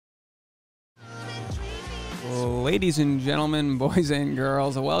Ladies and gentlemen, boys and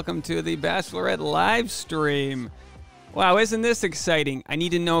girls, welcome to the Bachelorette live stream. Wow, isn't this exciting? I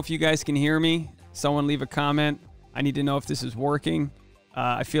need to know if you guys can hear me. Someone leave a comment. I need to know if this is working.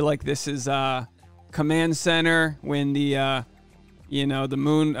 I feel like this is command center when the the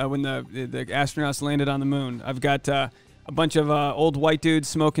moon, when the astronauts landed on the moon. I've got a bunch of old white dudes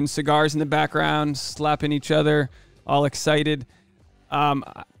smoking cigars in the background, slapping each other, all excited. How's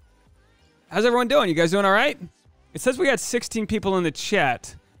everyone doing? You guys doing all right? It says we got 16 people in the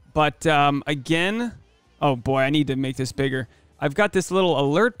chat, but again, oh boy, I need to make this bigger. I've got this little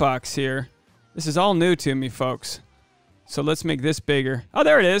alert box here. This is all new to me, folks. So let's make this bigger. Oh,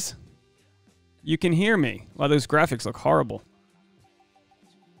 there it is. You can hear me. Wow, those graphics look horrible.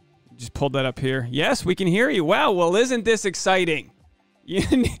 Just pulled that up here. Yes, we can hear you. Wow, well, isn't this exciting? Do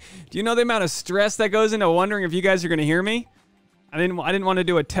you know the amount of stress that goes into wondering if you guys are going to hear me? I didn't want to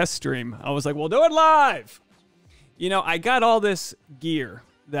do a test stream. I was like, we'll do it live. You know, I got all this gear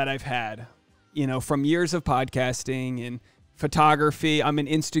that I've had, from years of podcasting and photography. I'm an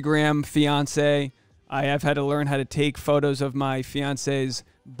Instagram fiance. I have had to learn how to take photos of my fiance's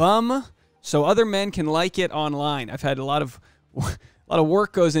bum so other men can like it online. I've had a lot of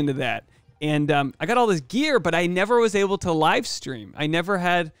work goes into that. And I got all this gear, but I never was able to live stream. I never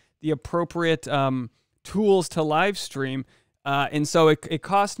had the appropriate tools to live stream. And so it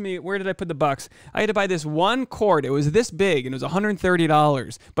cost me, where did I put the bucks? I had to buy this one cord. It was this big, and it was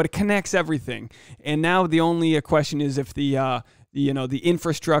 $130, but it connects everything. And now the only question is if the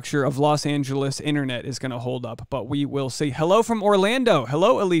infrastructure of Los Angeles internet is going to hold up. But we will see. Hello from Orlando.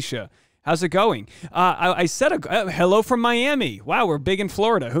 Hello, Alicia. How's it going? I said hello from Miami. Wow, we're big in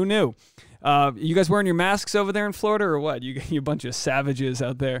Florida. Who knew? You guys wearing your masks over there in Florida or what? You a bunch of savages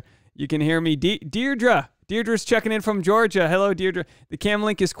out there. You can hear me. Deirdre. Deirdre's checking in from Georgia. Hello, Deirdre. The cam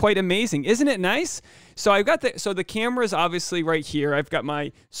link is quite amazing. Isn't it nice? So I've got the camera is obviously right here. I've got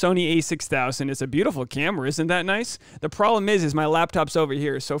my Sony a6000. It's a beautiful camera. Isn't that nice? The problem is my laptop's over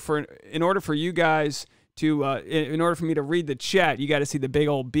here. So in order for you guys to, in order for me to read the chat, you got to see the big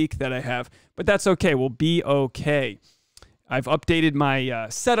old beak that I have. But that's okay. We'll be okay. I've updated my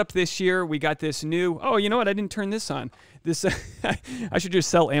setup this year. We got this new, oh, you know what? I didn't turn this on. This I should just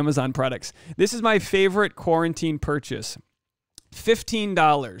sell Amazon products. This is my favorite quarantine purchase.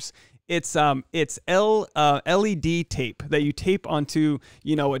 $15. It's LED tape that you tape onto,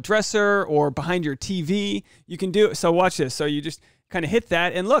 a dresser or behind your TV. You can do it. So watch this. So you just kind of hit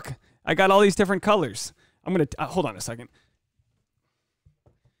that and look, I got all these different colors. I'm going to hold on a second. I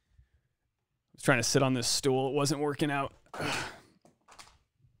was trying to sit on this stool. It wasn't working out.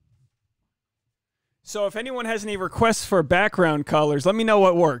 So if anyone has any requests for background colors, let me know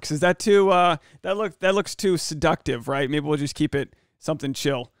what works. Is that too that looks too seductive, right? Maybe we'll just keep it something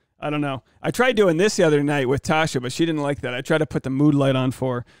chill. I don't know. I tried doing this the other night with Tasha, but she didn't like that. I tried to put the mood light on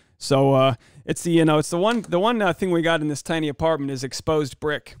for her. So it's the the one thing we got in this tiny apartment is exposed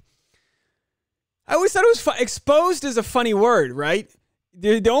brick. I always thought it was exposed is a funny word, right?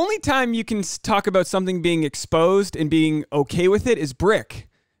 The only time you can talk about something being exposed and being okay with it is brick.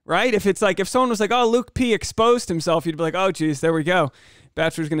 Right? If it's like, if someone was like, oh, Luke P exposed himself, you'd be like, oh, geez, there we go.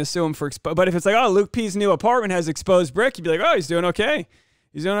 Bachelor's going to sue him for But if it's like, oh, Luke P's new apartment has exposed brick, you'd be like, oh, he's doing okay.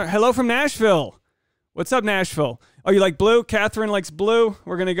 He's doing hello from Nashville. What's up, Nashville? Oh, you like blue? Catherine likes blue.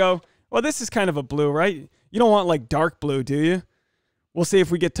 We're going to go, well, this is kind of a blue, right? You don't want like dark blue, do you? We'll see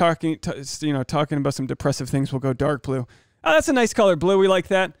if we get talking about some depressive things. We'll go dark blue. Oh, that's a nice color, blue. We like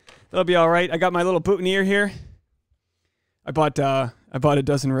that. That'll be all right. I got my little boutonniere here. I bought a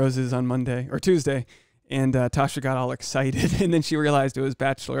dozen roses on Monday or Tuesday, and Tasha got all excited, and then she realized it was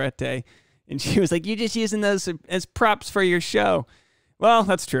Bachelorette Day, and she was like, "You're just using those as props for your show." Well,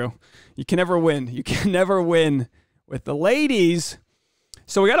 that's true. You can never win. You can never win with the ladies.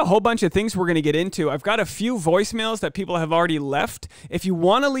 So we got a whole bunch of things we're going to get into. I've got a few voicemails that people have already left. If you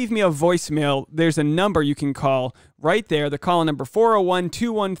want to leave me a voicemail, there's a number you can call right there. The call number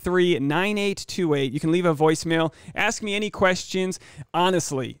 401-213-9828. You can leave a voicemail. Ask me any questions.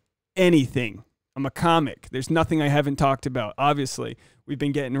 Honestly, anything. I'm a comic. There's nothing I haven't talked about. Obviously, we've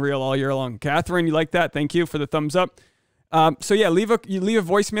been getting real all year long. Catherine, you like that? Thank you for the thumbs up. So yeah, leave a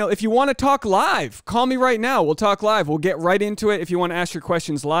voicemail. If you want to talk live, call me right now. We'll talk live. We'll get right into it. If you want to ask your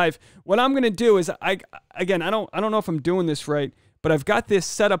questions live, what I'm going to do is I don't know if I'm doing this right, but I've got this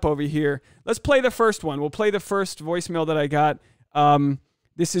set up over here. Let's play the first one. We'll play the first voicemail that I got.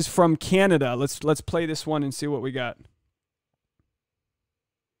 This is from Canada. Let's play this one and see what we got.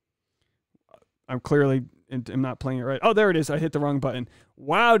 I'm clearly am not playing it right. Oh, there it is. I hit the wrong button.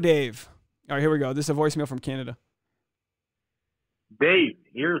 Wow, Dave. All right, here we go. This is a voicemail from Canada. Dave,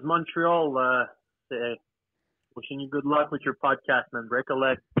 here's Montreal. Wishing you good luck with your podcast, man.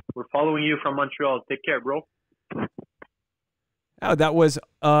 Recollect, we're following you from Montreal. Take care, bro. Oh, that was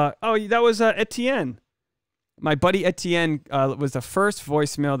Etienne. My buddy Etienne was the first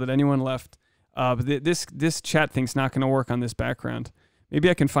voicemail that anyone left. But this chat thing's not going to work on this background. Maybe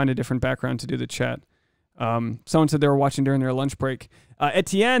I can find a different background to do the chat. Someone said they were watching during their lunch break.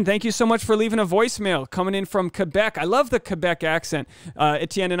 Etienne, thank you so much for leaving a voicemail coming in from Quebec. I love the Quebec accent.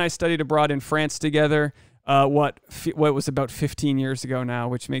 Etienne and I studied abroad in France together. What was about 15 years ago now,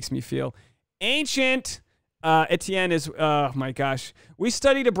 which makes me feel ancient. Etienne is, oh my gosh. We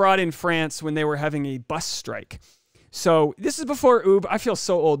studied abroad in France when they were having a bus strike. So this is before Uber. I feel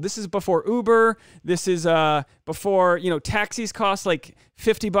so old. This is before Uber. This is before, taxis cost like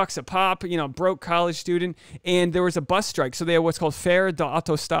 $50 a pop, broke college student. And there was a bus strike. So they had what's called Faire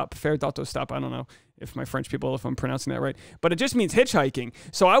d'autostop. Faire d'autostop. I don't know if my French people, if I'm pronouncing that right. But it just means hitchhiking.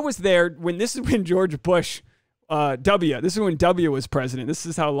 So I was there this is when George Bush, this is when W was president. This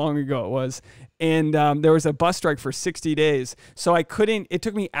is how long ago it was. And there was a bus strike for 60 days. So it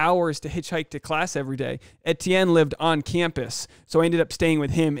took me hours to hitchhike to class every day. Etienne lived on campus. So I ended up staying with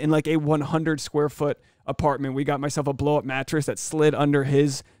him in like a 100 square foot apartment. We got myself a blow up mattress that slid under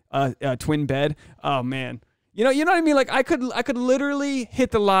his twin bed. Oh man. You know what I mean? Like I could literally hit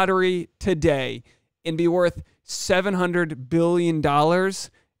the lottery today and be worth $700 billion.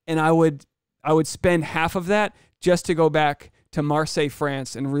 And I would spend half of that just to go back to Marseille,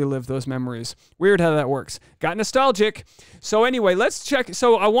 France, and relive those memories. Weird how that works. Got nostalgic. So anyway, let's check.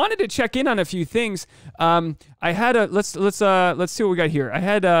 So I wanted to check in on a few things. I had let's see what we got here. I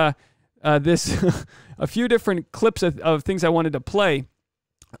had this a few different clips of things I wanted to play.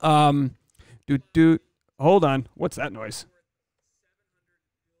 Hold on. What's that noise?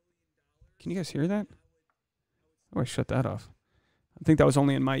 Can you guys hear that? Oh, I shut that off. I think that was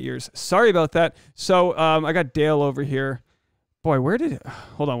only in my ears. Sorry about that. So I got Dale over here. Boy,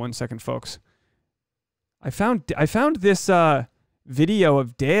 hold on one second, folks. I found this video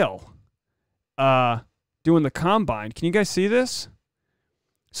of Dale doing the combine. Can you guys see this?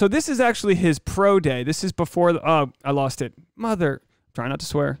 So this is actually his pro day. This is before I lost it. Try not to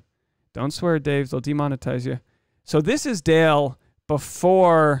swear. Don't swear, Dave. They'll demonetize you. So this is Dale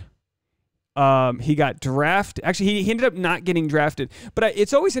before he got drafted. Actually, he ended up not getting drafted. But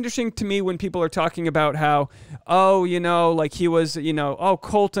it's always interesting to me when people are talking about how, like he was,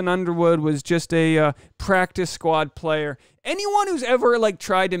 Colton Underwood was just a practice squad player. Anyone who's ever like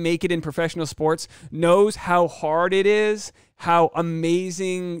tried to make it in professional sports knows how hard it is, how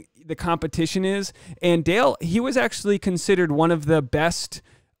amazing the competition is. And Dale, he was actually considered one of the best.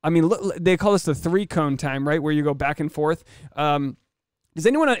 I mean, they call this the 3-cone time, right? Where you go back and forth. Is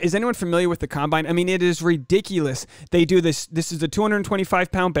anyone familiar with the combine? I mean, it is ridiculous. They do this. This is a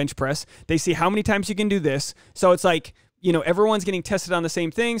 225-pound bench press. They see how many times you can do this. So it's like, everyone's getting tested on the same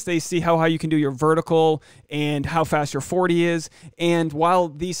things. They see how high you can do your vertical and how fast your 40 is. And while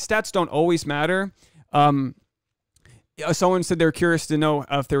these stats don't always matter, someone said they're curious to know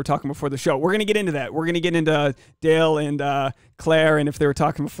if they were talking before the show. We're going to get into that. We're going to get into Dale and Claire, and if they were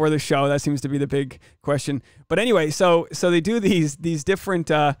talking before the show. That seems to be the big question. But anyway, so they do these different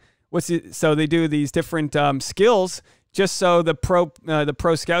they do these different skills just so the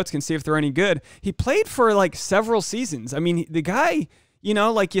pro scouts can see if they're any good. He played for like several seasons. I mean, the guy,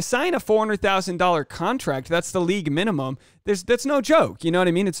 like you sign a $400,000 contract, that's the league minimum. That's no joke. You know what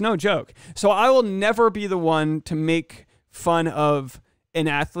I mean? It's no joke. So I will never be the one to make fun of an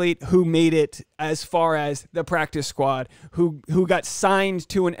athlete who made it as far as the practice squad, who got signed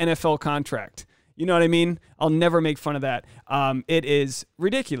to an NFL contract. You know what I mean? I'll never make fun of that. It is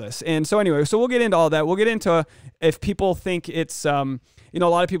ridiculous. And so anyway, so we'll get into all that. We'll get into if people think it's, a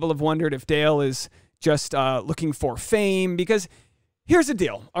lot of people have wondered if Dale is just looking for fame, because here's the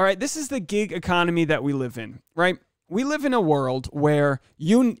deal. All right. This is the gig economy that we live in, right? We live in a world where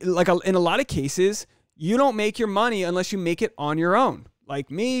in a lot of cases, you don't make your money unless you make it on your own. Like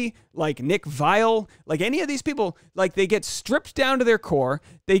me, like Nick Vile, like any of these people, like they get stripped down to their core.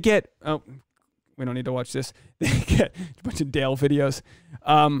 They get, we don't need to watch this. They get a bunch of Dale videos.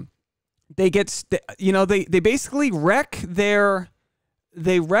 They basically wreck their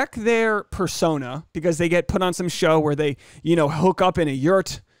persona because they get put on some show where they, hook up in a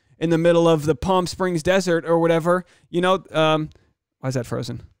yurt in the middle of the Palm Springs desert or whatever, why is that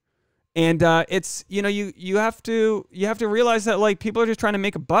frozen? And it's, you have to realize that like people are just trying to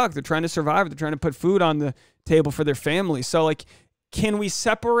make a buck. They're trying to survive. They're trying to put food on the table for their family. So like, can we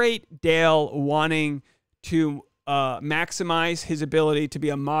separate Dale wanting to maximize his ability to be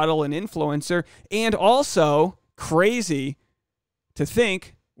a model and influencer, and also crazy to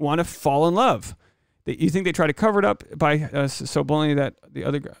think want to fall in love? You think they try to cover it up by so bluntly that the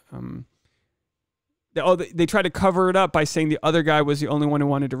other guy, they tried to cover it up by saying the other guy was the only one who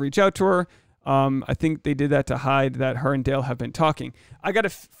wanted to reach out to her. I think they did that to hide that her and Dale have been talking.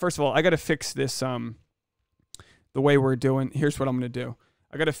 First of all, I gotta fix this. The way we're doing. Here's what I'm gonna do.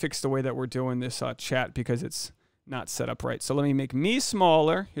 I gotta fix the way that we're doing this chat because it's not set up right. So let me make me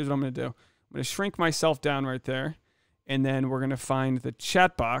smaller. Here's what I'm gonna do. I'm gonna shrink myself down right there, and then we're gonna find the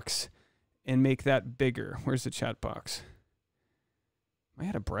chat box and make that bigger. Where's the chat box? Am I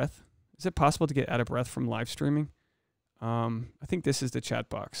out of breath? Is it possible to get out of breath from live streaming? I think this is the chat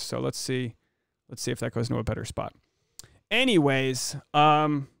box. So let's see. Let's see if that goes into a better spot. Anyways,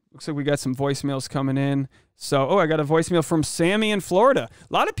 looks like we got some voicemails coming in. So, I got a voicemail from Sammy in Florida.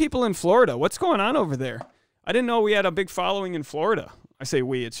 A lot of people in Florida. What's going on over there? I didn't know we had a big following in Florida. I say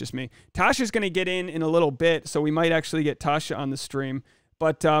we, it's just me. Tasha's going to get in a little bit, so we might actually get Tasha on the stream.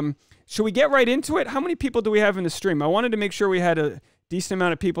 But should we get right into it? How many people do we have in the stream? I wanted to make sure we had a decent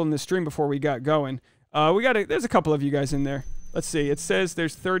amount of people in the stream before we got going. There's a couple of you guys in there. Let's see. It says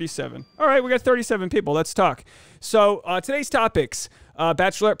there's 37. All right, we got 37 people. Let's talk. So today's topics: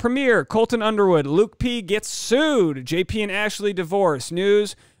 Bachelorette premiere, Colton Underwood, Luke P gets sued, JP and Ashley divorce,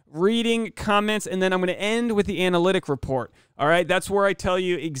 news, reading, comments, and then I'm going to end with the analytic report. All right, that's where I tell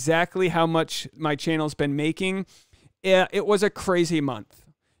you exactly how much my channel's been making. It was a crazy month.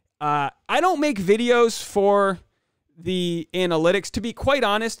 I don't make videos for the analytics. To be quite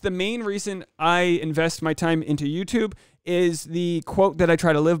honest, the main reason I invest my time into YouTube is the quote that I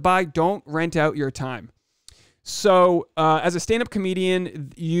try to live by: don't rent out your time. So as a stand-up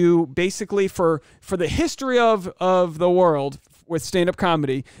comedian, you basically, for the history of the world with stand-up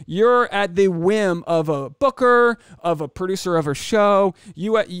comedy, you're at the whim of a booker, of a producer of a show.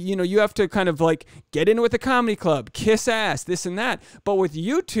 You have to kind of like get in with a comedy club, kiss ass, this and that. But with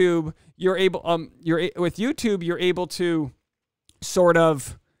YouTube, you're able to sort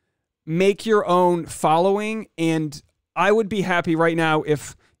of make your own following. And I would be happy right now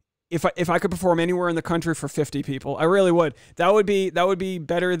if I could perform anywhere in the country for 50 people. I really would. That would be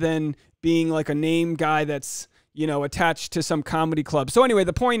better than being like a name guy that's, attached to some comedy club. So anyway,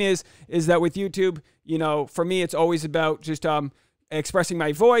 the point is that with YouTube, for me, it's always about just expressing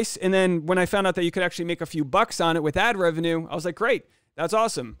my voice. And then when I found out that you could actually make a few bucks on it with ad revenue, I was like, great, that's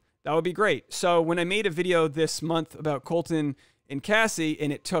awesome. That would be great. So when I made a video this month about Colton and Cassie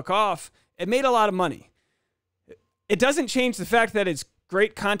and it took off, it made a lot of money. It doesn't change the fact that it's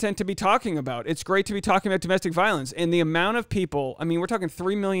great content to be talking about. It's great to be talking about domestic violence. And the amount of people, I mean, we're talking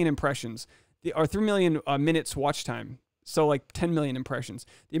 3 million impressions, or 3 million minutes watch time. So like 10 million impressions.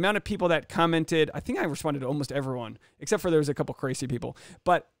 The amount of people that commented, I think I responded to almost everyone, except for there was a couple crazy people.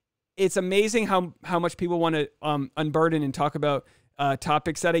 But it's amazing how much people want to unburden and talk about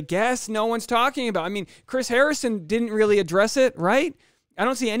topics that I guess no one's talking about. I mean, Chris Harrison didn't really address it, right? I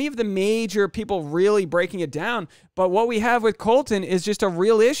don't see any of the major people really breaking it down. But what we have with Colton is just a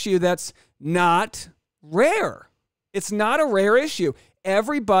real issue that's not rare. It's not a rare issue.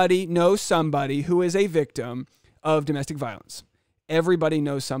 Everybody knows somebody who is a victim of domestic violence. Everybody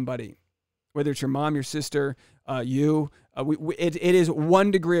knows somebody, whether it's your mom, your sister, you. It is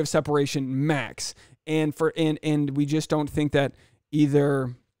 1 degree of separation max. And we just don't think that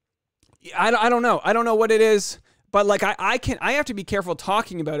either. I don't know. I don't know what it is. But like I have to be careful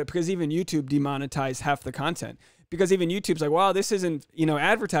talking about it because even YouTube demonetized half the content, because even YouTube's like, wow, this isn't,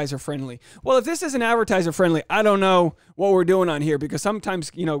 advertiser friendly. Well, if this isn't advertiser friendly, I don't know what we're doing on here, because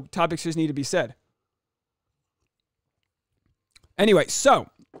sometimes, topics just need to be said. Anyway, so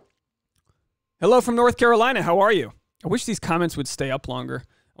hello from North Carolina. How are you? I wish these comments would stay up longer.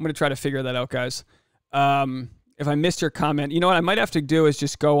 I'm going to try to figure that out, guys. If I missed your comment, what I might have to do is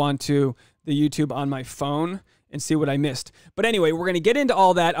just go onto the YouTube on my phone and see what I missed. But anyway, we're going to get into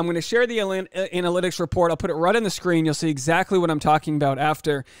all that. I'm going to share the analytics report. I'll put it right on the screen. You'll see exactly what I'm talking about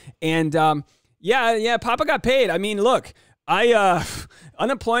after. And yeah, Papa got paid. I mean, look,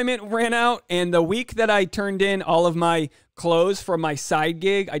 unemployment ran out, and the week that I turned in all of my clothes from my side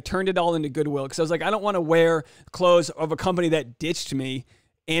gig, I turned it all into Goodwill, because I was like, I don't want to wear clothes of a company that ditched me.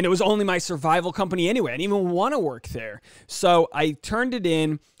 And it was only my survival company anyway. I didn't even want to work there. So I turned it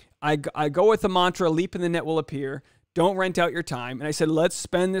in. I go with the mantra, leap in the net will appear. Don't rent out your time. And I said, let's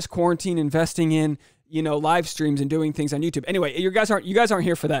spend this quarantine investing in, live streams and doing things on YouTube. Anyway, you guys aren't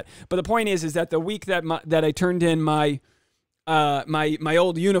here for that. But the point is that the week that I turned in my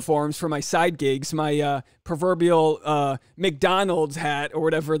old uniforms for my side gigs, my proverbial McDonald's hat or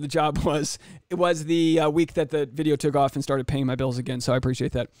whatever the job was, it was the week that the video took off and started paying my bills again. So I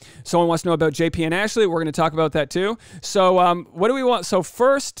appreciate that. Someone wants to know about JP and Ashley. We're going to talk about that too. So what do we want? So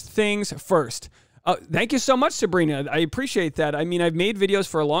first things first. Thank you so much, Sabrina. I appreciate that. I mean, I've made videos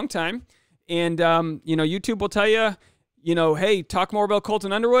for a long time, and you know, YouTube will tell you, you know, hey, talk more about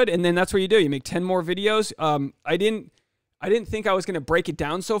Colton Underwood, and then that's what you do. You make 10 more videos. I didn't think I was going to break it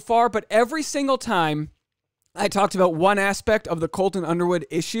down so far, but every single time I talked about one aspect of the Colton Underwood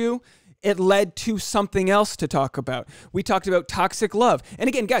issue, it led to something else to talk about. We talked about toxic love. And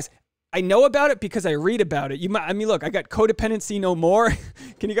again, guys, I know about it because I read about it. I mean, look, I got Codependency No More.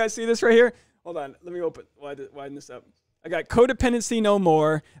 Can you guys see this right here? Hold on. Let me widen this up. I got Codependency No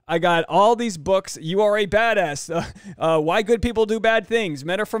More. I got all these books. You Are a Badass. Why Good People Do Bad Things.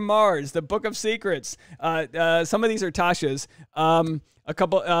 Men Are From Mars. The Book of Secrets. Some of these are Tasha's. A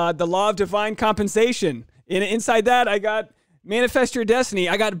couple. The Law of Divine Compensation. Inside that, I got Manifest Your Destiny.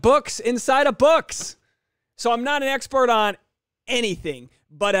 I got books inside of books. So I'm not an expert on anything,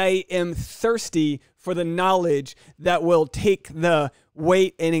 but I am thirsty for the knowledge that will take the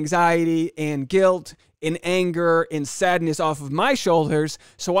weight and anxiety and guilt and anger and sadness off of my shoulders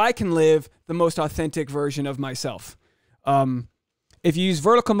so I can live the most authentic version of myself. If you use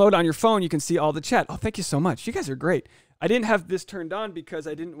vertical mode on your phone, you can see all the chat. Oh, thank you so much. You guys are great. I didn't have this turned on because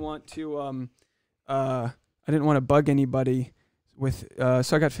I didn't want to bug anybody with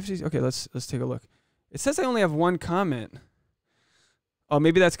so I got 50. Okay, let's take a look. It says I only have one comment. Oh,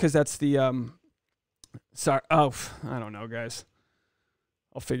 maybe that's because that's the sorry. Oh, I don't know, guys.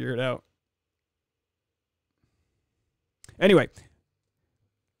 I'll figure it out. Anyway,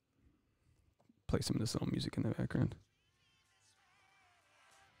 play some of this little music in the background.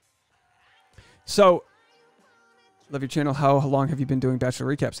 So, love your channel. How long have you been doing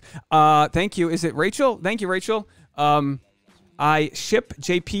Bachelor recaps? Thank you. Is it Rachel? Thank you, Rachel. I ship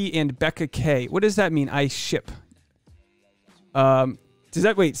JP and Becca K. What does that mean? I ship. Does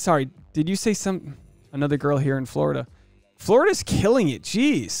that wait? Sorry. Did you say another girl here in Florida? Florida's killing it.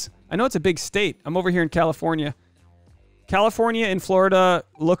 Jeez. I know it's a big state. I'm over here in California. California and Florida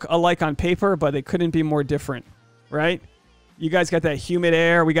look alike on paper, but they couldn't be more different, right? You guys got that humid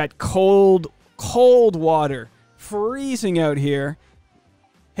air. We got cold water. Freezing out here.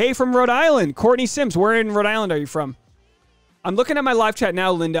 Hey, from Rhode Island. Courtney Sims. Where in Rhode Island are you from? I'm looking at my live chat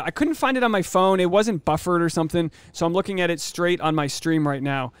now, Linda. I couldn't find it on my phone. It wasn't buffered or something, so I'm looking at it straight on my stream right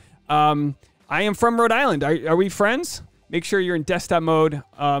now. I am from Rhode Island. Are we friends? Make sure you're in desktop mode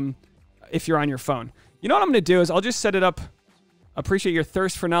if you're on your phone. You know what I'm going to do is I'll just set it up. Appreciate your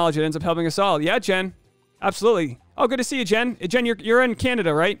thirst for knowledge. It ends up helping us all. Yeah, Jen. Absolutely. Oh, good to see you, Jen. Jen, you're in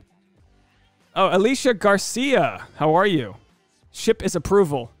Canada, right? Oh, Alicia Garcia. How are you? Ship is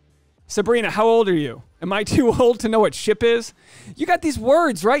approval. Sabrina, how old are you? Am I too old to know what ship is? You got these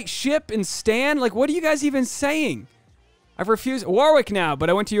words, right? Ship and stan. Like, what are you guys even saying? I've refused. Warwick now, but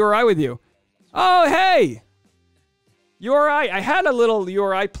I went to URI with you. Oh, hey. URI. I had a little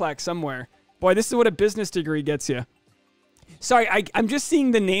URI plaque somewhere. Boy, this is what a business degree gets you. Sorry, I'm just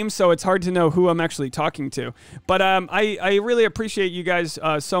seeing the name, so it's hard to know who I'm actually talking to. But I really appreciate you guys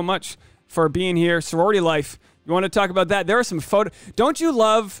so much for being here. Sorority life. You want to talk about that? There are some photos. Don't you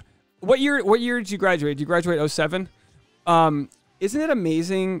love... What year did you graduate? Did you graduate 07? Isn't it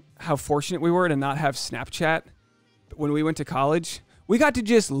amazing how fortunate we were to not have Snapchat when we went to college? We got to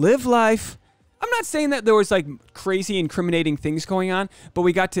just live life. I'm not saying that there was like crazy incriminating things going on, but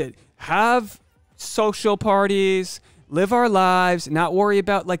we got to have social parties, live our lives, not worry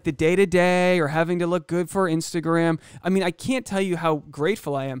about like the day-to-day or having to look good for Instagram. I mean, I can't tell you how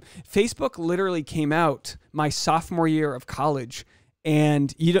grateful I am. Facebook literally came out my sophomore year of college.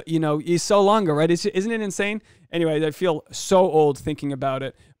 And you know, it's so long ago, right? Isn't it insane? Anyway, I feel so old thinking about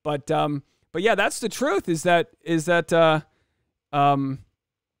it. But yeah, that's the truth. Is that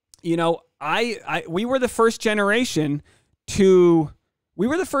you know, we were the first generation to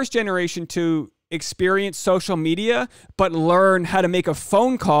experience social media, but learn how to make a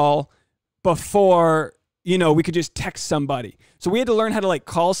phone call before, you know, we could just text somebody. So we had to learn how to like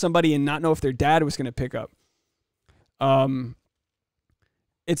call somebody and not know if their dad was going to pick up.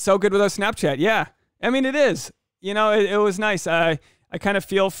 It's so good without Snapchat. Yeah. I meant it is. You know, it was nice. I kind of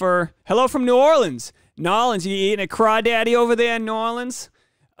feel for... Hello from New Orleans. Nolans, you eating a crawdaddy over there in New Orleans?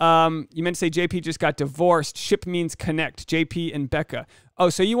 You meant to say JP just got divorced. Ship means connect. JP and Becca. Oh,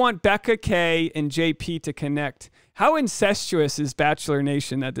 so you want Becca K and JP to connect. How incestuous is Bachelor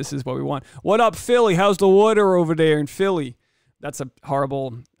Nation that this is what we want? What up, Philly? How's the water over there in Philly? That's a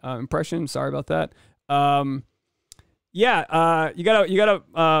horrible impression. Sorry about that. Yeah, you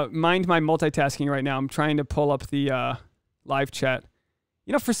gotta mind my multitasking right now. I'm trying to pull up the live chat.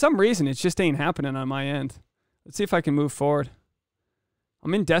 You know, for some reason, it just ain't happening on my end. Let's see if I can move forward.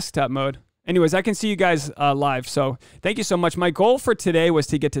 I'm in desktop mode. Anyways, I can see you guys live, so thank you so much. My goal for today was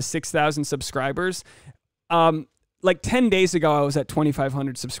to get to 6,000 subscribers. Like 10 days ago, I was at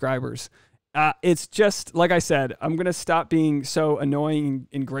 2,500 subscribers. It's just, like I said, I'm going to stop being so annoying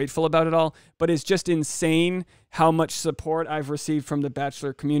and grateful about it all, but it's just insane how much support I've received from the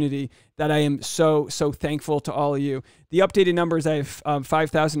Bachelor community that I am so thankful to all of you. The updated numbers, I have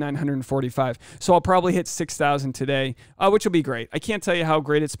 5,945, so I'll probably hit 6,000 today, which will be great. I can't tell you how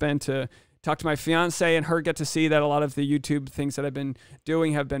great it's been to talk to my fiance and her get to see that a lot of the YouTube things that I've been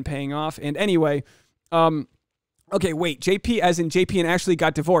doing have been paying off. And anyway, okay, wait, JP as in JP and Ashley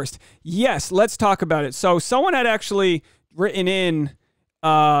got divorced. Yes, let's talk about it. So someone had actually written in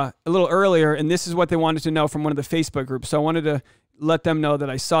a little earlier, and this is what they wanted to know from one of the Facebook groups. So I wanted to let them know that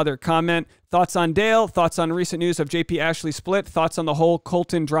I saw their comment. Thoughts on Dale, thoughts on recent news of JP Ashley split, thoughts on the whole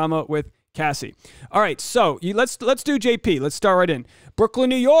Colton drama with Cassie. All right, so let's do JP. Let's start right in. Brooklyn,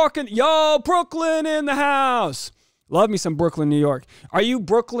 New York, and yo, Brooklyn in the house. Love me some Brooklyn, New York. Are you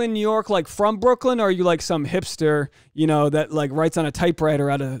Brooklyn, New York, like from Brooklyn, or are you like some hipster, you know, that like writes on a typewriter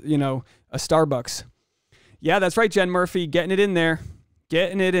out of, you know, a Starbucks? Yeah, that's right, Jen Murphy, getting it in there.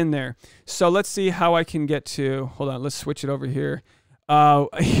 Getting it in there. So let's see how I can get to, hold on, let's switch it over here.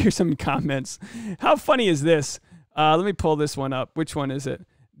 Here's some comments. How funny is this? Let me pull this one up. Which one is it?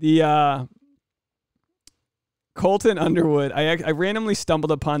 The Colton Underwood. I randomly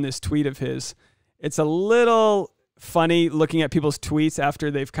stumbled upon this tweet of his. It's a little funny looking at people's tweets after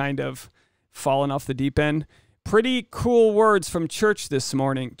they've kind of fallen off the deep end. Pretty cool words from church this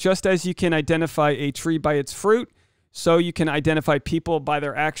morning. Just as you can identify a tree by its fruit, so you can identify people by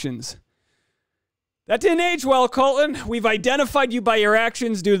their actions. That didn't age well, Colton. We've identified you by your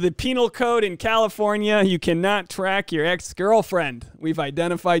actions due to the penal code in California. You cannot track your ex-girlfriend. We've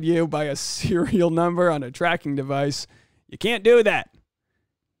identified you by a serial number on a tracking device. You can't do that.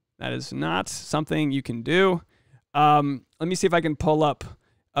 That is not something you can do. Let me see if I can pull up.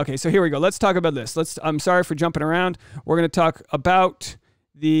 Okay, so here we go. Let's talk about this. I'm sorry for jumping around. We're going to talk about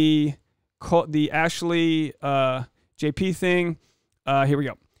the Ashley JP thing. Here we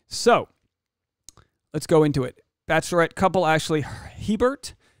go. So let's go into it. Bachelorette couple Ashley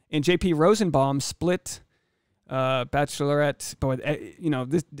Hebert and JP Rosenbaum split. Bachelorette, but you know,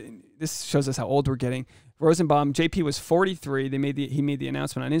 this shows us how old we're getting. Rosenbaum, JP was 43. He made the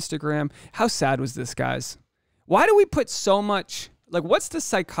announcement on Instagram. How sad was this, guys? Why do we put so much, like, what's the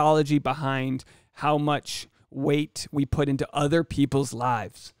psychology behind how much weight we put into other people's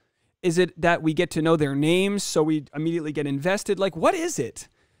lives? Is it that we get to know their names so we immediately get invested? Like, what is it?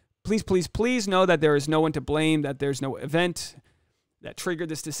 Please, please, please know that there is no one to blame, that there's no event that triggered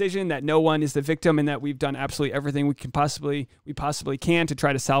this decision, that no one is the victim, and that we've done absolutely everything we possibly can to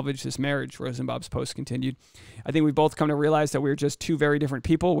try to salvage this marriage, Rosenbaum's post continued. I think we've both come to realize that we're just two very different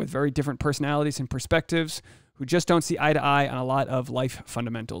people with very different personalities and perspectives who just don't see eye to eye on a lot of life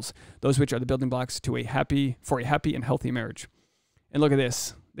fundamentals, those which are the building blocks to a happy and healthy marriage. And look at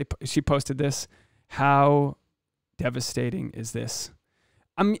this. She posted this. How devastating is this?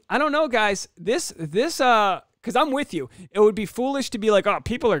 I don't know, guys. This because I'm with you. It would be foolish to be like, oh,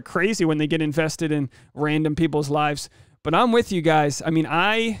 people are crazy when they get invested in random people's lives. But I'm with you guys. I mean,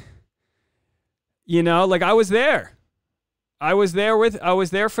 you know, like I was there. I was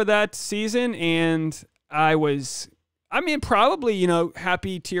there for that season, and I mean, probably, you know,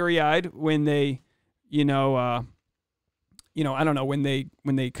 happy, teary-eyed when they, I don't know, when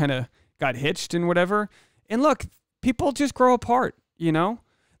they kind of got hitched and whatever. And look, people just grow apart, you know?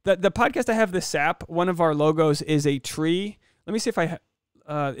 The podcast I have, the SAP, one of our logos is a tree. Let me see if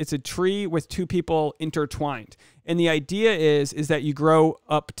it's a tree with two people intertwined. And the idea is that you grow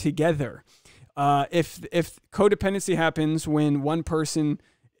up together. If codependency happens when one person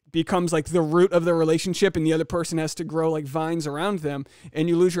becomes like the root of the relationship and the other person has to grow like vines around them and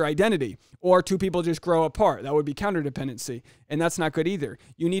you lose your identity, or two people just grow apart, that would be counterdependency. And that's not good either.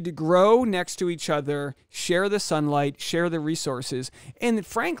 You need to grow next to each other, share the sunlight, share the resources. And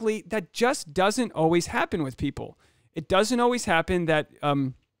frankly, that just doesn't always happen with people. It doesn't always happen that,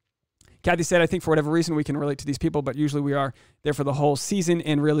 Kathy said, I think for whatever reason we can relate to these people, but usually we are there for the whole season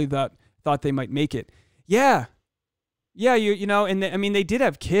and really thought they might make it. Yeah. Yeah, you know, and I mean, they did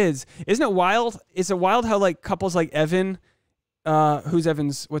have kids. Isn't it wild? Is it wild how like couples like Evan, who's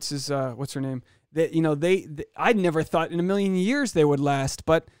Evan's, what's her name? That, you know, I'd never thought in a million years they would last,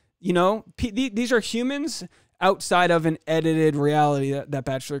 but you know, these are humans outside of an edited reality that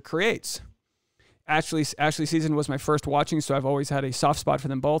Bachelor creates. Ashley season was my first watching, so I've always had a soft spot for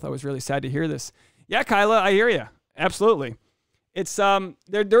them both. I was really sad to hear this. Yeah, Kyla, I hear you. Absolutely. It's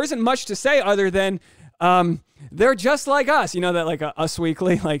there isn't much to say other than They're just like us. You know that, like Us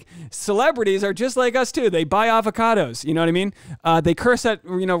Weekly, like celebrities are just like us too. They buy avocados. You know what I mean? They curse at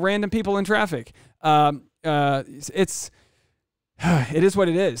random people in traffic. It is what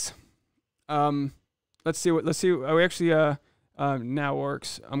it is. Let's see. Oh, we actually now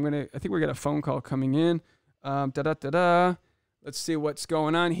works. I think we got a phone call coming in. Let's see what's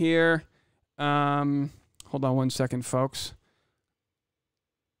going on here. Hold on one second, folks.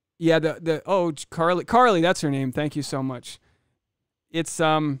 Yeah, Carly, that's her name. Thank you so much. It's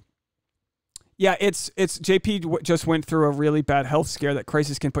JP just went through a really bad health scare. That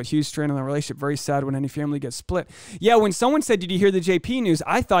crisis can put huge strain on the relationship. Very sad when any family gets split. Yeah, when someone said, "Did you hear the JP news?"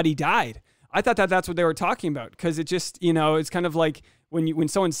 I thought he died. I thought that's what they were talking about, because it just, it's kind of like when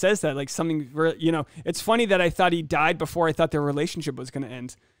someone says that, like something, it's funny that I thought he died before I thought their relationship was going to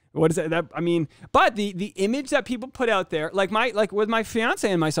end. What is that? I mean, but the image that people put out there, like with my fiance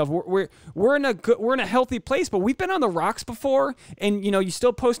and myself, we're in a healthy place, but we've been on the rocks before, and you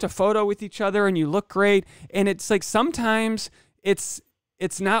still post a photo with each other and you look great, and it's like sometimes it's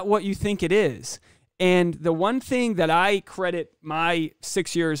not what you think it is. And the one thing that I credit my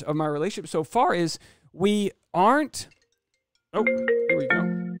 6 years of my relationship so far is we aren't. Oh, here we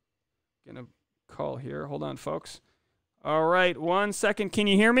go. Getting a call here. Hold on, folks. All right, 1 second. Can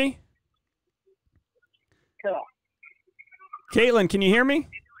you hear me? Cool. Kaitlyn, can you hear me?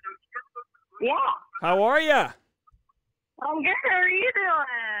 Yeah. How are you? I'm good. How are you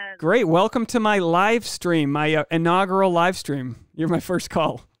doing? Great. Welcome to my live stream, my inaugural live stream. You're my first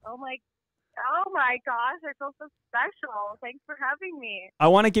call. Oh my gosh, I feel so special. Thanks for having me. I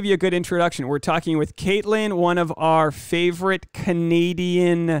want to give you a good introduction. We're talking with Kaitlyn, one of our favorite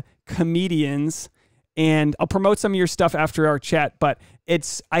Canadian comedians. And I'll promote some of your stuff after our chat, but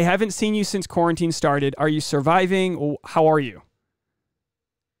I haven't seen you since quarantine started. Are you surviving? How are you?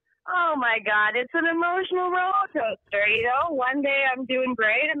 Oh my God, it's an emotional roller coaster. One day I'm doing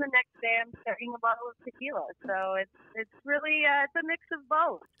great, and the next day I'm starting a bottle of tequila. So it's really it's a mix of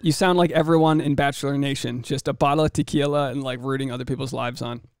both. You sound like everyone in Bachelor Nation, just a bottle of tequila and like rooting other people's lives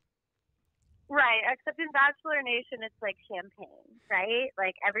on. Right, except in Bachelor Nation, it's like champagne, right?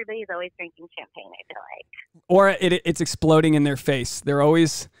 Like everybody's always drinking champagne, I feel like. Or it's exploding in their face. Exactly.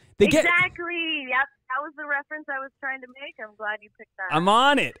 Yep. That was the reference I was trying to make. I'm glad you picked that. I'm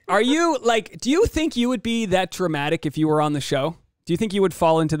on it. Are you do you think you would be that dramatic if you were on the show? Do you think you would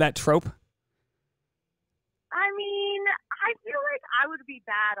fall into that trope? I mean, I feel like I would be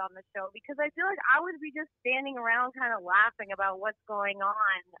bad on the show, because I feel like I would be just standing around kind of laughing about what's going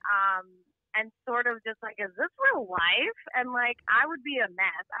on. And sort of just like, is this real life? And like, I would be a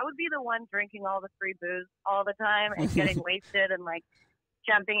mess. I would be the one drinking all the free booze all the time and getting wasted and like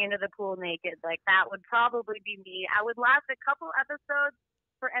jumping into the pool naked. Like, that would probably be me. I would last a couple episodes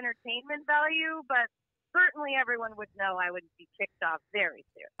for entertainment value, but certainly everyone would know I would be kicked off very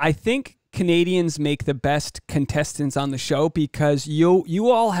soon. I think Canadians make the best contestants on the show because you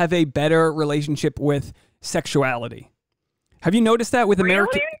all have a better relationship with sexuality. Have you noticed that with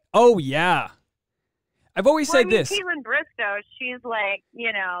American? Oh, yeah. I've always said this. Caitlin Bristowe, she's like,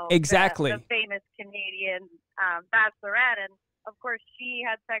 exactly the famous Canadian Bachelorette. And of course, she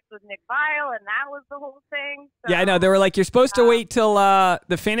had sex with Nick Viall, and that was the whole thing. So, yeah, I know. They were like, you're supposed to wait till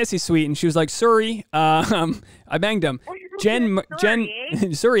the fantasy suite. And she was like, sorry, I banged him.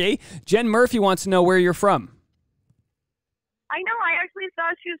 Sorry, Jen Murphy wants to know where you're from. I know. I actually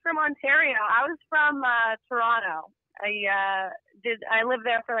thought she was from Ontario. I was from Toronto. I lived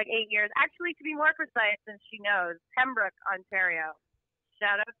there for like 8 years. Actually, to be more precise, since she knows, Pembroke, Ontario.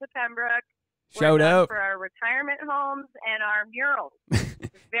 Shout out to Pembroke. Shout out for our retirement homes and our murals.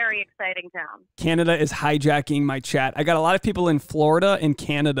 It's a very exciting town. Canada is hijacking my chat. I got a lot of people in Florida and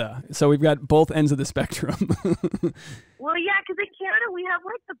Canada, so we've got both ends of the spectrum. Well, yeah, because in Canada we have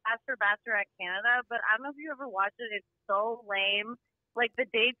like the Bachelorette Canada, but I don't know if you ever watched it. It's so lame. Like the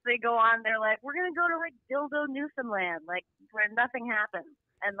dates they go on, they're like, we're gonna go to like Dildo, Newfoundland, like where nothing happens,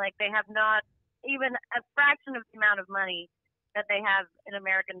 and like they have not even a fraction of the amount of money that they have in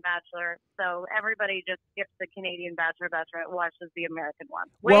American Bachelor. So everybody just skips the Canadian Bachelorette, watches the American one.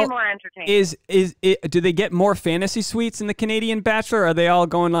 Way more entertaining. Do they get more fantasy suites in the Canadian Bachelor? Are they all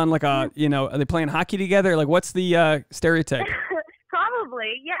going on like are they playing hockey together? Like what's the stereotype?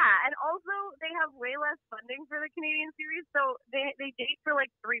 Probably, yeah. And also they have way less funding for the Canadian series, so they date for like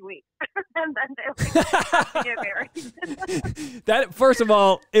 3 weeks. And then they have to get married. That, first of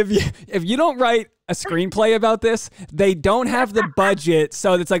all, if you don't write a screenplay about this, they don't have the budget.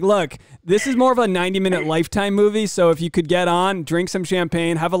 So it's like, look, this is more of a 90-minute Lifetime movie, so if you could get on, drink some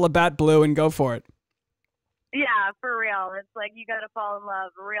champagne, have a Labatt Blue, and go for it. Yeah, for real. It's like you got to fall in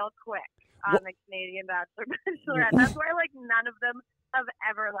love real quick. on the Canadian Bachelor Bachelorette. That's why like none of them have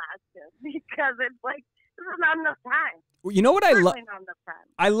ever lasted because it's like this is not enough time. You know what I love?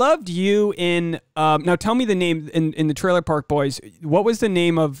 I loved you in. Now tell me the name in the Trailer Park Boys. What was the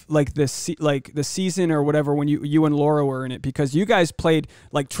name of like the season or whatever when you and Laura were in it? Because you guys played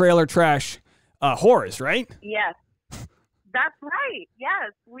like trailer trash whores, right? Yes, that's right.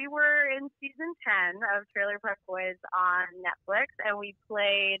 Yes, we were in season 10 of Trailer Park Boys on Netflix, and we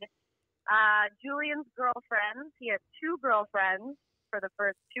played Julian's girlfriends. He had 2 girlfriends for the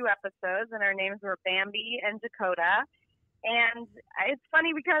first 2 episodes, and our names were Bambi and Dakota. And it's funny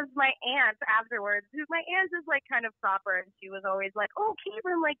because my aunt afterwards, my aunt is like kind of proper, and she was always like, "Oh,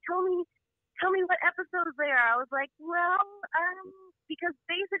 Kaitlyn, like tell me what episodes they are." I was like, "Well, because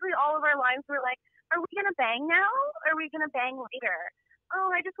basically all of our lines were like, are we gonna bang now? Or are we gonna bang later?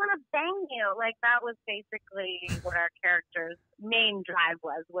 Oh, I just want to bang you." Like that was basically what our character's main drive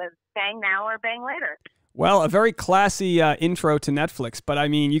was bang now or bang later. Well, a very classy intro to Netflix, but I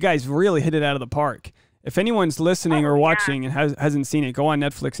mean, you guys really hit it out of the park. If anyone's listening or watching and hasn't seen it, go on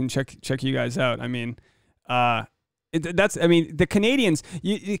Netflix and check you guys out. I mean, the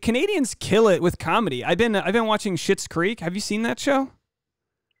Canadians kill it with comedy. I've been watching Schitt's Creek. Have you seen that show?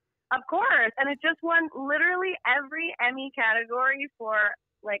 Of course, and it just won literally every Emmy category for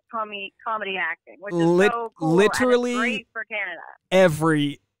like comedy acting, which is so cool. Literally and it's great for Canada.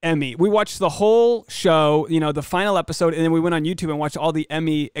 Every Emmy. We watched the whole show, the final episode, and then we went on YouTube and watched all the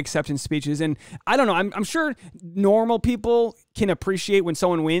Emmy acceptance speeches. And I don't know, I'm sure normal people can appreciate when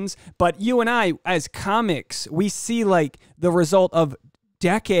someone wins, but you and I, as comics, we see like the result of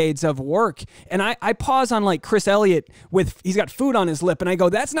decades of work. And I pause on like Chris Elliott he's got food on his lip, and I go,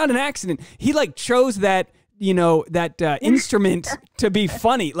 that's not an accident. He like chose that, instrument to be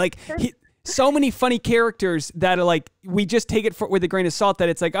funny. Like so many funny characters that are like, we just take it with a grain of salt that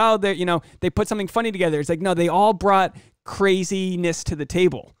it's like, oh, they put something funny together. It's like, no, they all brought craziness to the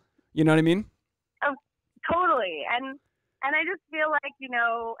table. You know what I mean? Oh, totally. And I just feel like,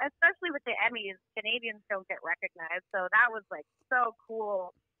 especially with the Emmys, Canadians don't get recognized. So that was like so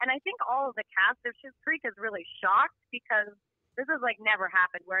cool. And I think all of the cast of Schitt's Creek is really shocked because this has like never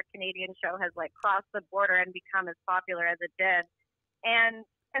happened where a Canadian show has like crossed the border and become as popular as it did. And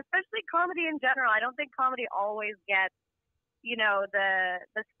especially comedy in general, I don't think comedy always gets,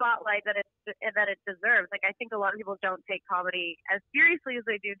 the spotlight that it deserves. Like I think a lot of people don't take comedy as seriously as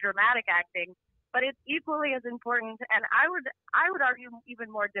they do dramatic acting, but it's equally as important, and I would argue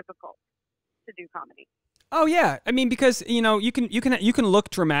even more difficult to do comedy. Oh yeah, I mean because you can look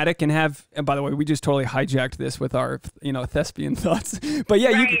dramatic and have. And by the way, we just totally hijacked this with our thespian thoughts. But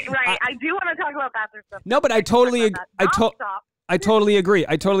yeah, right. I do want to talk about Bachelor stuff. No, but I totally agree.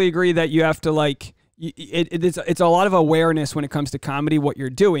 I totally agree that you have to like. It's a lot of awareness when it comes to comedy, what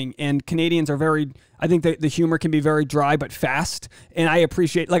you're doing, and Canadians are very. I think the humor can be very dry but fast, and I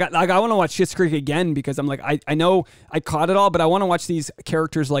appreciate I want to watch Schitt's Creek again because I'm like I know I caught it all, but I want to watch these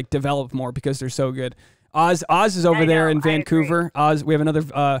characters like develop more because they're so good. Oz is over there in Vancouver. Oz, we have another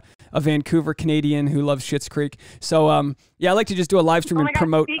a Vancouver Canadian who loves Schitt's Creek. So yeah, I like to just do a live stream and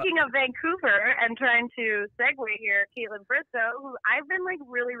promote. Speaking of Vancouver and trying to segue here, Kaitlyn Bristowe, who I've been like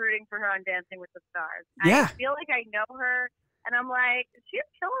really rooting for her on Dancing with the Stars. Yeah. I feel like I know her, and I'm like, she's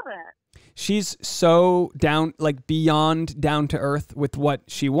killing it. She's so beyond down to earth with what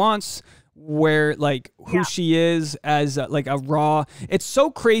she wants. Where like who she is as like a raw. It's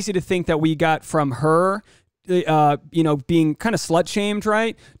so crazy to think that we got from her, being kind of slut shamed,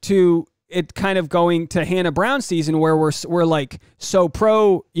 right, to it kind of going to Hannah Brown's season where we're like so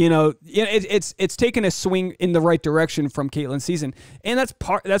pro. It's taken a swing in the right direction from Kaitlyn's season, and that's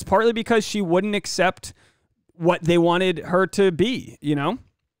partly because she wouldn't accept what they wanted her to be.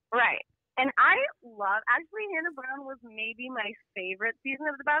 Right. And actually, Hannah Brown was maybe my favorite season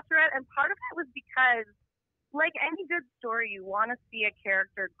of The Bachelorette, and part of it was because, like any good story, you want to see a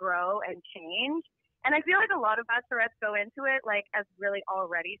character grow and change. And I feel like a lot of Bachelorettes go into it like as really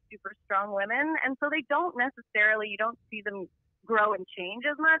already super strong women, and so you don't see them grow and change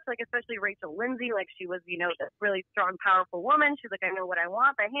as much. Like especially Rachel Lindsay, like she was, this really strong, powerful woman. She's like, I know what I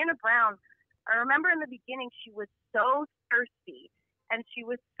want. But Hannah Brown, I remember in the beginning, she was so thirsty. And she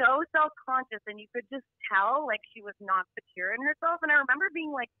was so self-conscious, and you could just tell, like, she was not secure in herself. And I remember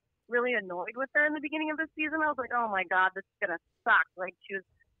being, like, really annoyed with her in the beginning of the season. I was like, oh, my God, this is going to suck. Like, she was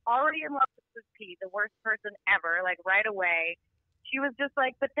already in love with Pete, the worst person ever, like, right away. She was just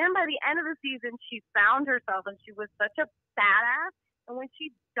like, but then by the end of the season, she found herself, and she was such a badass. And when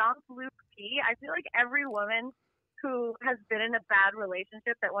she dumped Luke P, I feel like every woman who has been in a bad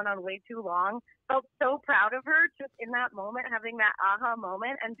relationship that went on way too long, felt so proud of her just in that moment, having that aha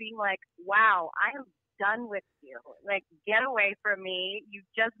moment and being like, wow, I am done with you. Like, get away from me. You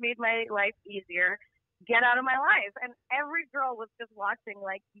just made my life easier. Get out of my life. And every girl was just watching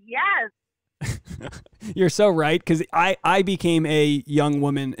like, yes. You're so right, because I became a young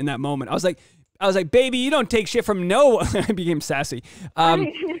woman in that moment. I was like, baby, you don't take shit from no one. I became sassy. I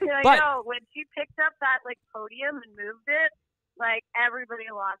know. When she picked up that like podium and moved it, like everybody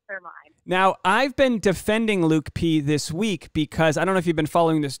lost their mind. Now, I've been defending Luke P this week because I don't know if you've been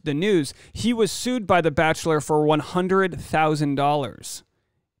following the news. He was sued by The Bachelor for $100,000.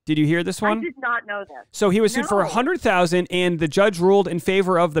 Did you hear this one? I did not know this. So he was sued for $100,000, and the judge ruled in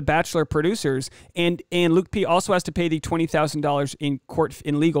favor of the Bachelor producers, and Luke P also has to pay the $20,000 in court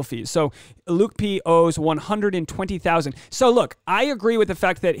in legal fees. So Luke P owes $120,000. So look, I agree with the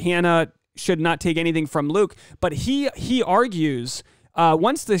fact that Hannah should not take anything from Luke, but he argues.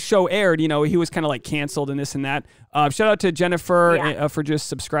 Once the show aired, he was kind of like canceled and this and that. Shout out to Jennifer for just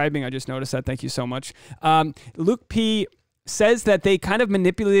subscribing. I just noticed that. Thank you so much. Luke P says that they kind of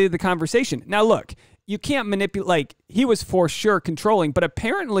manipulated the conversation. Now, look, you can't manipulate, like, he was for sure controlling, but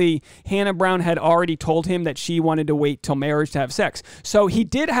apparently Hannah Brown had already told him that she wanted to wait till marriage to have sex. So he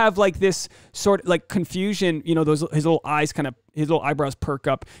did have like this sort of like confusion, his little eyebrows perk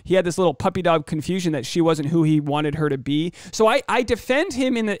up. He had this little puppy dog confusion that she wasn't who he wanted her to be. So I defend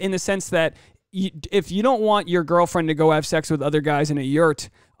him in the sense that if you don't want your girlfriend to go have sex with other guys in a yurt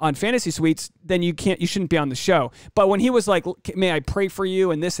on fantasy suites, then you shouldn't be on the show. But when he was like, may I pray for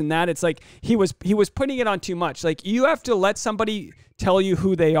you and this and that, it's like he was putting it on too much. Like, you have to let somebody tell you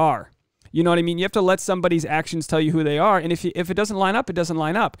who they are. You know what I mean? You have to let somebody's actions tell you who they are. And if it doesn't line up, it doesn't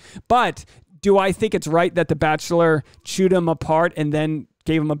line up. But do I think it's right that The Bachelor chewed him apart and then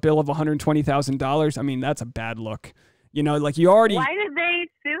gave him a bill of $120,000? I mean, that's a bad look. Like, you already... Why did they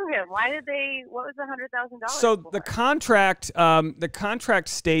sue him? What was the $100,000 So for? the contract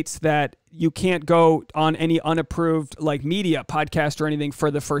states that you can't go on any unapproved like media podcast or anything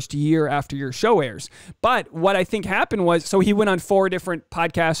for the first year after your show airs. But what I think happened was, so he went on 4 different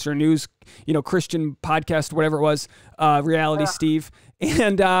podcasts or news, Christian podcast, whatever it was, Reality Steve.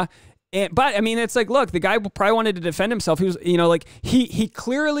 But I mean, it's like, look, the guy probably wanted to defend himself. He was, he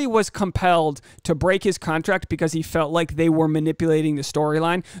clearly was compelled to break his contract because he felt like they were manipulating the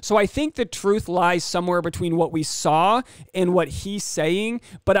storyline. So I think the truth lies somewhere between what we saw and what he's saying.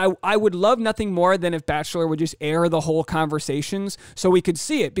 But I would love nothing more than if Bachelor would just air the whole conversations so we could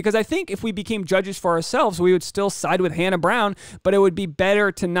see it. Because I think if we became judges for ourselves, we would still side with Hannah Brown, but it would be better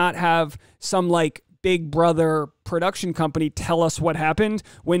to not have some like Big Brother production company tell us what happened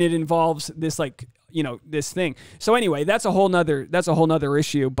when it involves this this thing. So anyway, that's a whole nother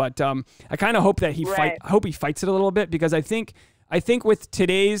issue. But I kind of hope that he fights it a little bit, because I think with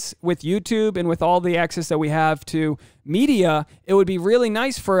YouTube and with all the access that we have to media, it would be really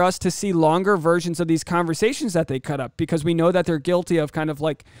nice for us to see longer versions of these conversations that they cut up, because we know that they're guilty of kind of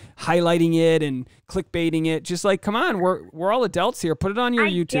like highlighting it and clickbaiting it. Just like, come on, we're all adults here. Put it on your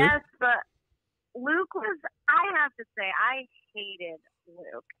YouTube. Yes, but Luke was, I have to say, I hated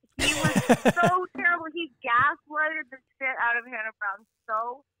Luke. He was so terrible. He gaslighted the shit out of Hannah Brown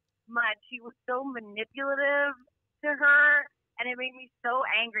so much. He was so manipulative to her, and it made me so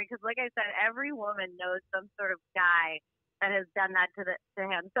angry because, like I said, every woman knows some sort of guy that has done that to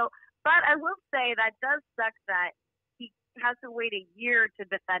him. So, but I will say that does suck that he has to wait a year to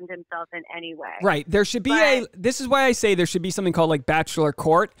defend himself in any way. Right. There should be this is why I say there should be something called like Bachelor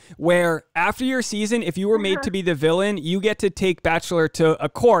Court, where after your season, if you were made to be the villain, you get to take Bachelor to a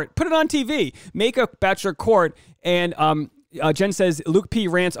court, put it on TV, make a Bachelor Court. And Jen says Luke P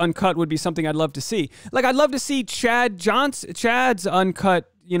rants uncut would be something I'd love to see. Like, I'd love to see Chad's uncut,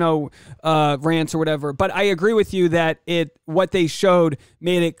 rants or whatever. But I agree with you that what they showed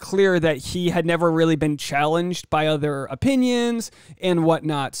made it clear that he had never really been challenged by other opinions and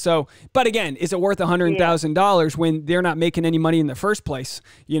whatnot. So, but again, is it worth $100,000 when they're not making any money in the first place?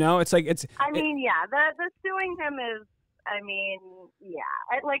 It's like, the suing him is,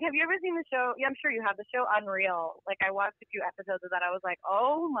 like, have you ever seen the show? Yeah, I'm sure you have, the show Unreal. Like, I watched a few episodes of that. I was like,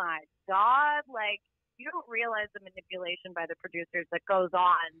 oh my God, like, you don't realize the manipulation by the producers that goes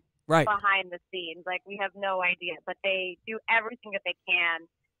on behind the scenes. Like, we have no idea, but they do everything that they can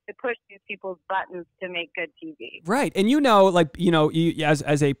to push these people's buttons to make good TV. Right. And you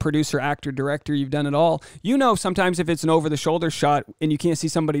as a producer, actor, director, you've done it all. Sometimes if it's an over the shoulder shot and you can't see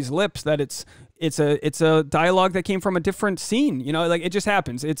somebody's lips, that it's a dialogue that came from a different scene. You know, like it just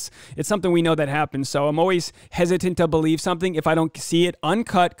happens. It's something we know that happens. So I'm always hesitant to believe something if I don't see it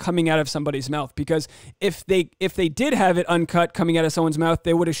uncut coming out of somebody's mouth, because if they did have it uncut coming out of someone's mouth,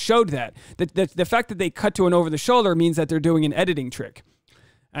 they would have showed that. The fact that they cut to an over the shoulder means that they're doing an editing trick.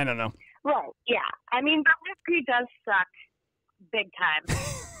 I don't know. Right, yeah. I mean, but whiskey does suck big time.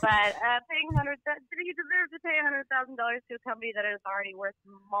 But he deserves to pay $100,000 to a company that is already worth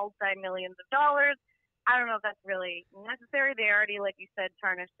multi-millions of dollars. I don't know if that's really necessary. They already, like you said,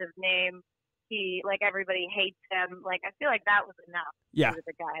 tarnished his name. Everybody hates him. Like, I feel like that was enough. Yeah. With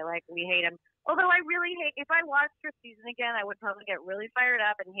the guy. Like, we hate him. Although I really hate, if I watched your season again, I would probably get really fired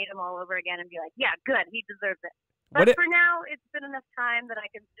up and hate him all over again and be like, yeah, good, he deserves it. But for now, it's been enough time that I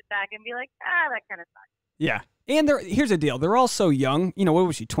can sit back and be like, that kind of sucks. Yeah. And here's the deal. They're all so young. You know, what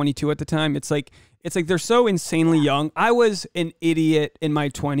was she, 22 at the time? It's like they're so insanely young. I was an idiot in my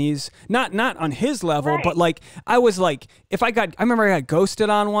 20s. Not on his level, right. But like I was like, I remember I got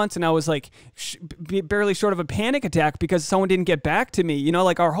ghosted on once, and I was like barely short of a panic attack because someone didn't get back to me. You know,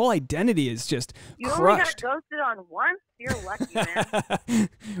 like our whole identity is just crushed. You only got ghosted on once? You're lucky, man.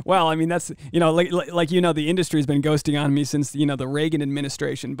 Well, I mean, that's, you know, like the industry's been ghosting on me since, you know, the Reagan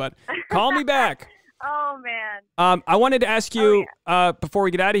administration, but call me back. Oh, man. I wanted to ask you, before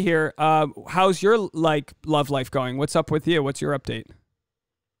we get out of here, how's your love life going? What's up with you? What's your update?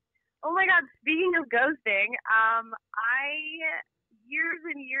 Oh my God! Speaking of ghosting, I years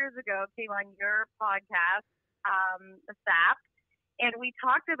and years ago came on your podcast, The Sap, and we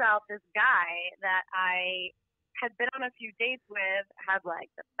talked about this guy that I had been on a few dates with, had like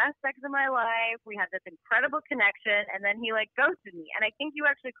the best sex of my life. We had this incredible connection, and then he like ghosted me. And I think you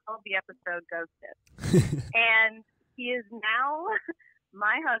actually called the episode Ghosted. And he is now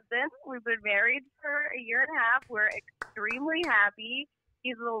my husband. We've been married for a year and a half. We're extremely happy.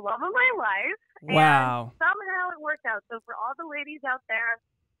 He's the love of my life. Wow. And somehow it worked out. So for all the ladies out there,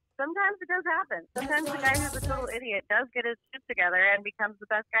 sometimes it does happen. Sometimes the guy who's a total idiot does get his shit together and becomes the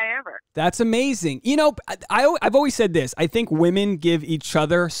best guy ever. That's amazing. You know, I've always said this. I think women give each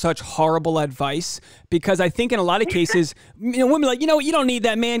other such horrible advice because I think in a lot of cases, you know, women are like, you know, you don't need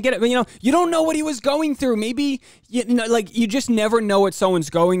that man. Get it. You know, you don't know what he was going through. Maybe, you know, like you just never know what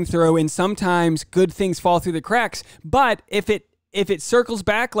someone's going through. And sometimes good things fall through the cracks. But if it circles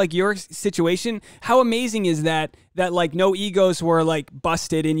back like your situation, how amazing is that like no egos were like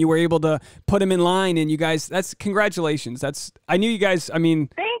busted and you were able to put him in line, and you guys, that's congratulations. I knew you guys, I mean.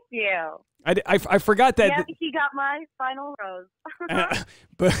 Thank you. I forgot that. Yeah, he got my final rose.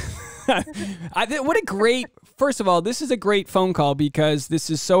 But what a great, first of all, this is a great phone call because this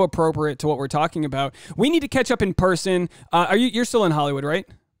is so appropriate to what we're talking about. We need to catch up in person. You're still in Hollywood, right?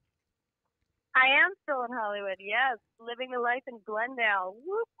 I am still in Hollywood, yes. Living the life in Glendale.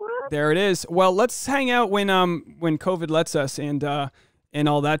 Whoop, whoop. There it is. Well, let's hang out when COVID lets us and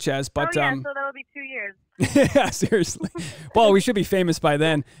all that jazz. But so that'll be 2 years. yeah, seriously. Well, we should be famous by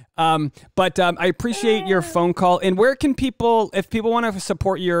then. But I appreciate your phone call. And where can people, if people want to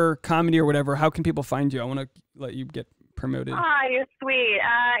support your comedy or whatever, how can people find you? I want to let you get promoted. Ah, you're sweet.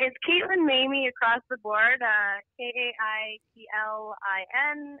 It's Kaitlyn Mamie across the board. Kaitlin,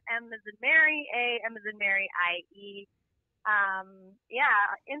 M as in Mary, M as in Mary, IE. Yeah,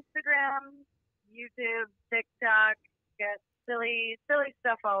 Instagram, YouTube, TikTok, get silly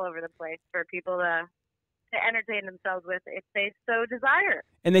stuff all over the place for people to entertain themselves with if they so desire.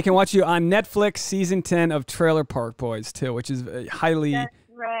 And they can watch you on Netflix, season 10 of Trailer Park Boys too, which is highly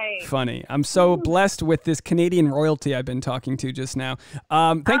funny. I'm so blessed with this Canadian royalty I've been talking to just now.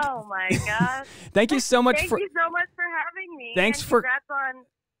 Oh my gosh. Thank you so much Thank you so much for having me. Thanks and for congrats on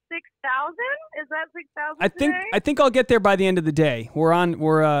 6,000. Is that 6,000? I think I'll get there by the end of the day.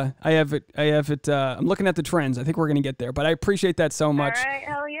 I have it. I'm looking at the trends. I think we're gonna get there, but I appreciate that so much. All right,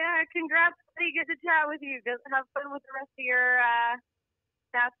 hell yeah. Congrats. Good to chat with you. Have fun with the rest of your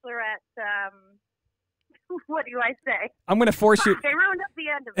Bachelorette. What do I say? I'm going to force you. I ruined up the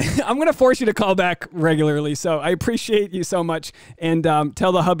end of it. I'm going to force you to call back regularly. So I appreciate you so much. And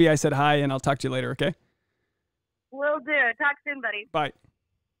tell the hubby I said hi, and I'll talk to you later, okay? Will do. Talk soon, buddy. Bye.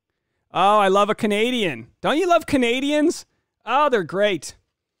 Oh, I love a Canadian. Don't you love Canadians? Oh, they're great.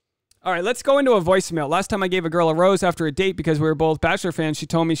 All right, let's go into a voicemail. Last time I gave a girl a rose after a date because we were both Bachelor fans, she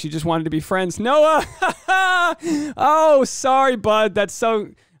told me she just wanted to be friends. Noah! Oh, sorry, bud. That's so...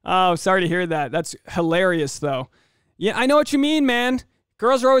 Oh, sorry to hear that. That's hilarious, though. Yeah, I know what you mean, man.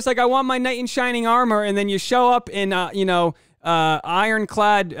 Girls are always like, I want my knight in shining armor, and then you show up in,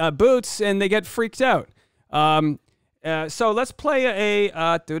 ironclad boots, and they get freaked out. So let's play I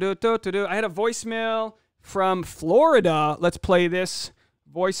had a voicemail from Florida. Let's play this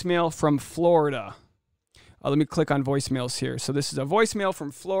voicemail from Florida. Let me click on voicemails here. So this is a voicemail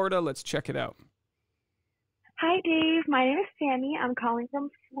from Florida. Let's check it out. Hi, Dave. My name is Sammy. I'm calling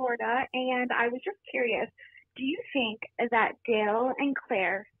from Florida, and I was just curious. Do you think that Dale and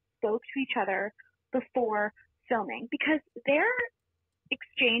Clare spoke to each other before filming? Because their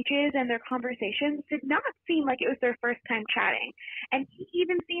exchanges and their conversations did not seem like it was their first time chatting. And he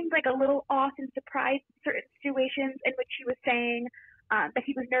even seemed like a little off and surprised in certain situations in which he was saying that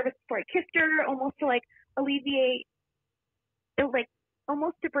he was nervous before he kissed her, almost to like alleviate, like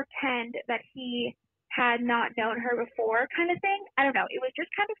almost to pretend that he had not known her before kind of thing. I don't know. It was just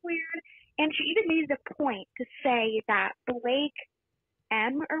kind of weird. And she even made it a point to say that Blake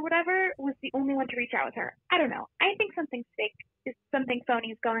M or whatever was the only one to reach out with her. I don't know. I think something's fake. Something phony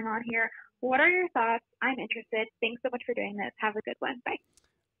is going on here. What are your thoughts? I'm interested. Thanks so much for doing this. Have a good one.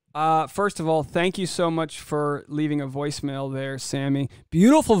 Bye. First of all, thank you so much for leaving a voicemail there, Sammy.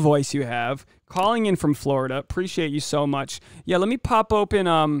 Beautiful voice you have. Calling in from Florida. Appreciate you so much. Yeah, let me pop open.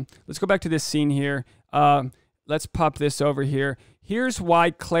 Let's go back to this scene here. Let's pop this over here. Here's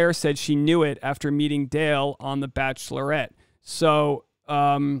why Clare said she knew it after meeting Dale on The Bachelorette. So,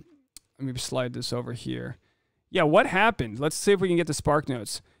 let me slide this over here. Yeah, what happened? Let's see if we can get the Spark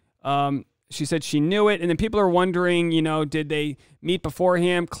Notes. She said she knew it, and then people are wondering, you know, did they meet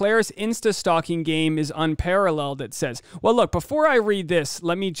beforehand? Clare's Insta-stalking game is unparalleled, it says. Well, look, before I read this,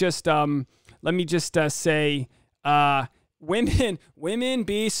 let me just say, women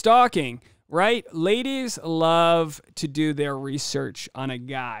be stalking, right? Ladies love to do their research on a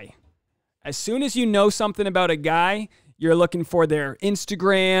guy. As soon as you know something about a guy, you're looking for their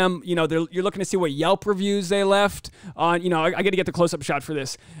Instagram, you know, you're looking to see what Yelp reviews they left on, you know, I got to get the close-up shot for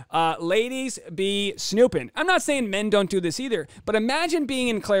this. Ladies be snooping. I'm not saying men don't do this either, but imagine being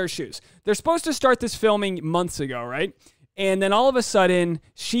in Clare's shoes. They're supposed to start this filming months ago, right? And then all of a sudden,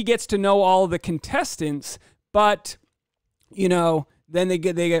 she gets to know all the contestants, but, you know, then they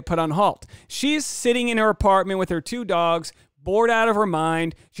get put on halt. She's sitting in her apartment with her 2 dogs, bored out of her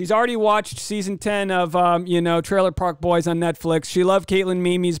mind. She's already watched season 10 of, Trailer Park Boys on Netflix. She loved Kaitlyn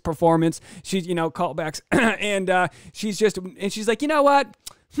Mamie's performance. She's, callbacks. and she's like, you know what?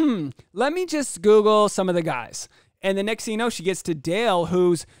 Let me just Google some of the guys. And the next thing you know, she gets to Dale,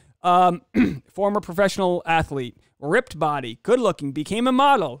 who's former professional athlete, ripped body, good looking, became a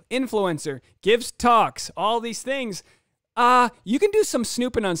model, influencer, gives talks, all these things. You can do some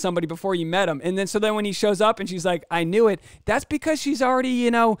snooping on somebody before you met him. And then, so then when he shows up and she's like, I knew it, that's because she's already,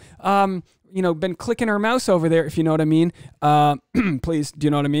 been clicking her mouse over there, if you know what I mean. Please, do you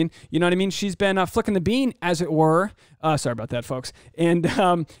know what I mean? You know what I mean? She's been flicking the bean, as it were. Sorry about that, folks. And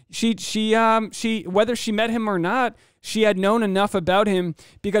she, whether she met him or not, she had known enough about him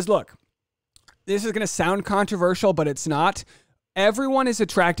because, look, this is going to sound controversial, but it's not. Everyone is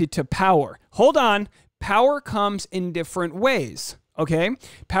attracted to power. Hold on. Power comes in different ways, okay?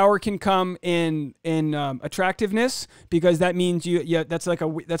 Power can come in attractiveness, because that means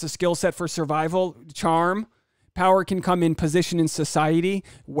that's a skill set for survival, charm. Power can come in position in society.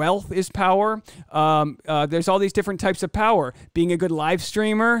 Wealth is power. There's all these different types of power. Being a good live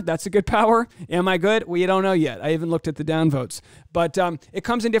streamer, that's a good power. Am I good? We don't know yet. I haven't looked at the downvotes. But it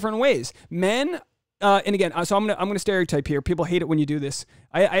comes in different ways. Men, and again, so I'm gonna stereotype here. People hate it when you do this.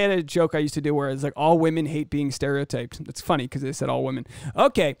 I had a joke I used to do where it's like, all women hate being stereotyped. That's funny because they said all women.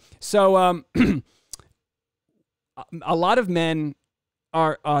 Okay, so a lot of men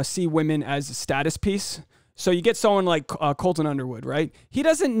see women as a status piece. So you get someone like Colton Underwood, right? He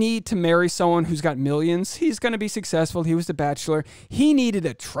doesn't need to marry someone who's got millions. He's going to be successful. He was the Bachelor. He needed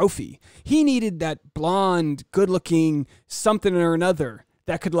a trophy. He needed that blonde, good-looking something or another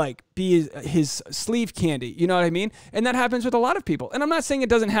that could be his sleeve candy. You know what I mean? And that happens with a lot of people. And I'm not saying it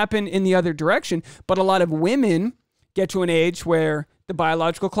doesn't happen in the other direction, but a lot of women get to an age where the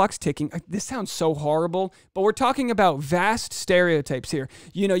biological clock's ticking. This sounds so horrible, but we're talking about vast stereotypes here.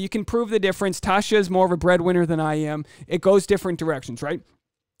 You know, you can prove the difference. Tasha is more of a breadwinner than I am. It goes different directions, right?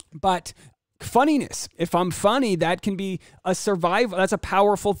 But funniness, if I'm funny, that can be a survival. That's a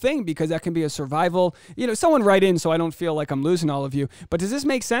powerful thing, because that can be a survival. Someone write in so I don't feel like I'm losing all of you. But does this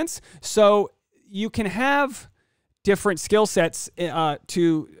make sense? So you can have different skill sets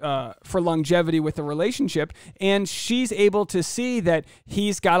for longevity with a relationship, and she's able to see that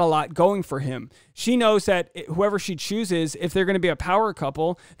he's got a lot going for him. She knows that whoever she chooses, if they're going to be a power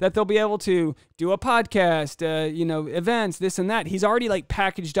couple, that they'll be able to do a podcast, events, this and that. He's already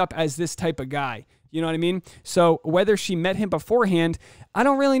packaged up as this type of guy. You know what I mean? So whether she met him beforehand, I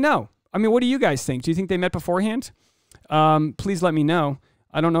don't really know. I mean, what do you guys think? Do you think they met beforehand? Please let me know.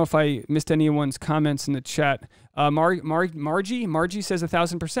 I don't know if I missed anyone's comments in the chat. Margie says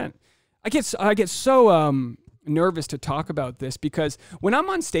 1,000%. I get so nervous to talk about this because when I'm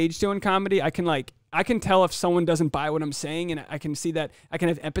on stage doing comedy, I can tell if someone doesn't buy what I'm saying, and I can see that I can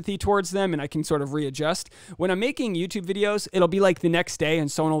have empathy towards them, and I can sort of readjust. When I'm making YouTube videos, it'll be like the next day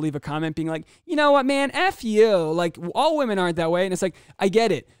and someone will leave a comment being like, you know what, man, F you. Like, all women aren't that way. And it's like, I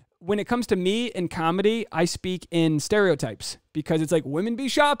get it. When it comes to me and comedy, I speak in stereotypes because it's like women be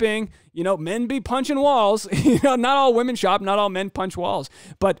shopping, men be punching walls. Not all women shop, not all men punch walls.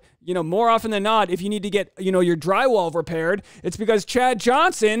 But, more often than not, if you need to get, your drywall repaired, it's because Chad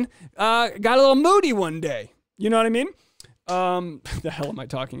Johnson got a little moody one day. You know what I mean? The hell am I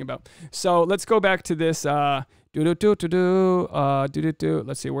talking about? So let's go back to this. Let's see,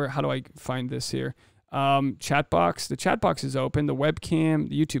 how do I find this here? Chat box. The chat box is open. The webcam,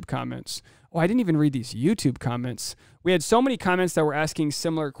 the YouTube comments. Oh, I didn't even read these YouTube comments. We had so many comments that were asking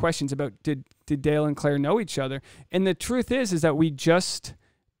similar questions about did Dale and Clare know each other? And the truth is that we just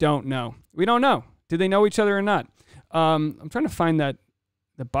don't know. We don't know. Did they know each other or not? I'm trying to find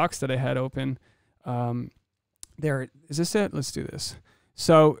the box that I had open. There, is this it? Let's do this.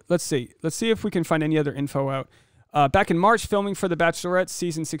 So let's see. Let's see if we can find any other info out. Back in March, filming for The Bachelorette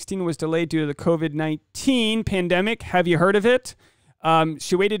season 16 was delayed due to the COVID-19 pandemic. Have you heard of it?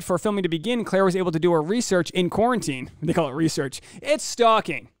 She waited for filming to begin. Clare was able to do her research in quarantine. They call it research. It's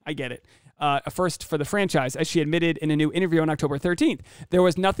stalking. I get it. A first for the franchise, as she admitted in a new interview on October 13th. There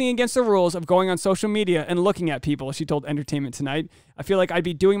was nothing against the rules of going on social media and looking at people, she told Entertainment Tonight. I feel like I'd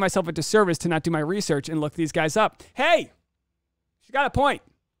be doing myself a disservice to not do my research and look these guys up. Hey, she got a point.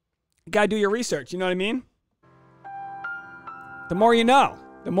 You got to do your research. You know what I mean? The more you know.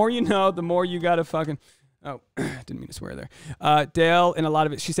 The more you know, the more you got to fucking... Oh, didn't mean to swear there. Dale, in a lot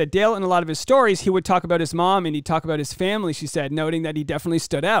of it, she said, Dale, in a lot of his stories, he would talk about his mom and he'd talk about his family, she said, noting that he definitely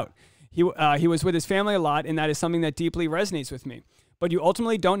stood out. He was with his family a lot, and that is something that deeply resonates with me. But you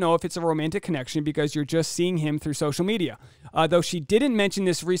ultimately don't know if it's a romantic connection because you're just seeing him through social media. Though she didn't mention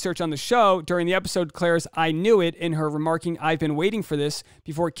this research on the show, during the episode, Clare's I knew it, in her remarking, I've been waiting for this,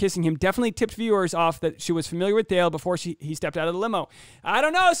 before kissing him, definitely tipped viewers off that she was familiar with Dale before he stepped out of the limo. I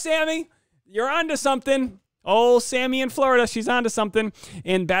don't know, Sammy. You're onto something. Old Sammy in Florida, she's onto something.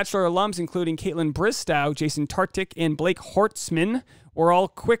 And Bachelor alums, including Kaitlyn Bristowe, Jason Tartick, and Blake Hortzman, were all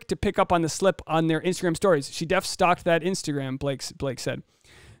quick to pick up on the slip on their Instagram stories. She def stalked that Instagram, Blake said.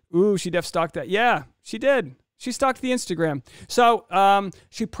 Ooh, she def stalked that. Yeah, she did. She stalked the Instagram. So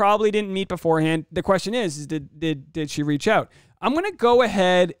she probably didn't meet beforehand. The question is did she reach out? I'm going to go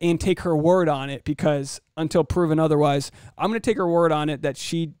ahead and take her word on it because until proven otherwise, I'm going to take her word on it that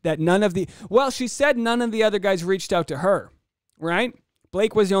she said none of the other guys reached out to her, right?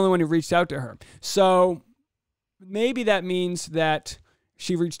 Blake was the only one who reached out to her. So maybe that means that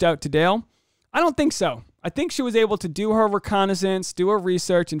she reached out to Dale. I don't think so. I think she was able to do her reconnaissance, do her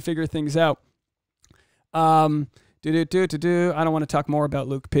research, and figure things out. I don't want to talk more about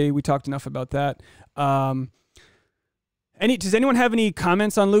Luke P. We talked enough about that. Does anyone have any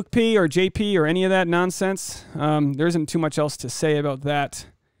comments on Luke P or JP or any of that nonsense? There isn't too much else to say about that.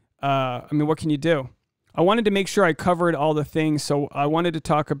 What can you do? I wanted to make sure I covered all the things, so I wanted to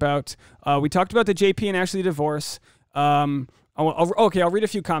talk about, we talked about the JP and Ashley divorce. I'll read a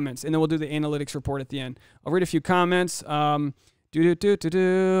few comments, and then we'll do the analytics report at the end. I'll read a few comments. How do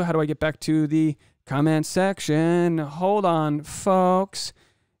I get back to the comment section? Hold on, folks.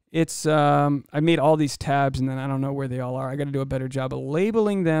 It's, I made all these tabs, and then I don't know where they all are. I got to do a better job of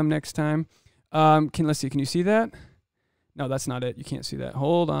labeling them next time. Let's see, can you see that? No, that's not it. You can't see that.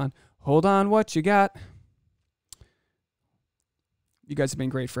 Hold on, what you got? You guys have been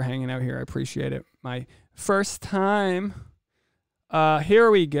great for hanging out here. I appreciate it. My first time. Here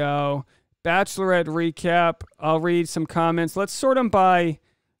we go. Bachelorette recap. I'll read some comments. Let's sort them by,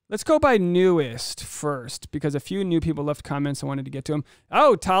 let's go by newest first because a few new people left comments. I wanted to get to them.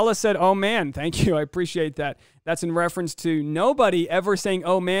 Oh, Tala said, oh man, thank you. I appreciate that. That's in reference to nobody ever saying,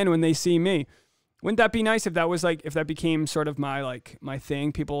 oh man, when they see me. Wouldn't that be nice if that was if that became sort of my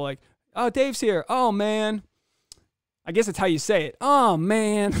thing? People like, oh, Dave's here. Oh man. I guess that's how you say it. Oh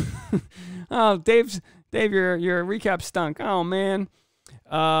man. Oh, Dave, your recap stunk. Oh man.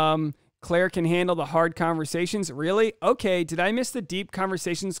 Clare can handle the hard conversations. Really? Okay. Did I miss the deep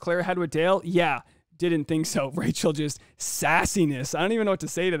conversations Clare had with Dale? Yeah. Didn't think so. Rachel, just sassiness. I don't even know what to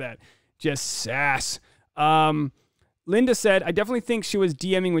say to that. Just sass. Linda said, I definitely think she was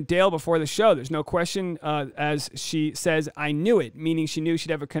DMing with Dale before the show. There's no question, as she says, I knew it, meaning she knew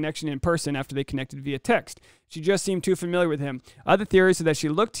she'd have a connection in person after they connected via text. She just seemed too familiar with him. Other theories are that she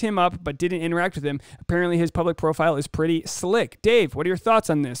looked him up but didn't interact with him. Apparently his public profile is pretty slick. Dave, what are your thoughts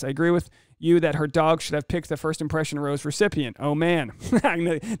on this? I agree with you that her dog should have picked the first impression rose recipient. Oh, man.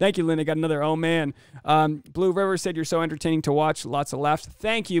 Thank you, Linda. Got another oh, man. Blue Rivers said, you're so entertaining to watch. Lots of laughs.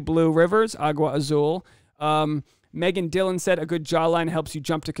 Thank you, Blue Rivers. Agua Azul. Megan Dillon said, a good jawline helps you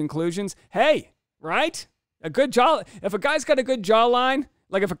jump to conclusions. Hey, right? A good jaw. If a guy's got a good jawline,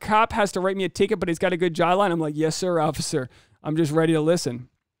 like if a cop has to write me a ticket, but he's got a good jawline, I'm like, yes, sir, officer. I'm just ready to listen.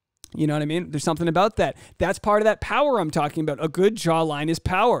 You know what I mean? There's something about that. That's part of that power I'm talking about. A good jawline is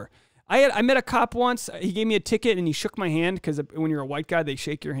power. I met a cop once. He gave me a ticket and he shook my hand because when you're a white guy, they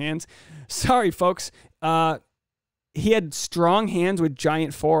shake your hands. Sorry, folks. He had strong hands with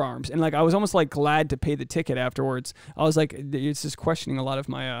giant forearms. And like, I was almost like glad to pay the ticket afterwards. I was like, it's just questioning a lot of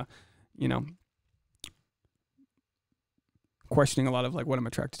my, questioning a lot of like what I'm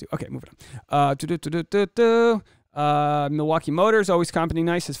attracted to. Okay, moving on. Milwaukee Motors, always commenting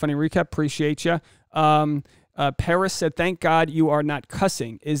nice. It's funny recap. Appreciate you. Paris said, thank God you are not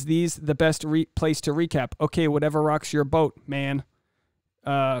cussing. Is these the best place to recap? Okay, whatever rocks your boat, man.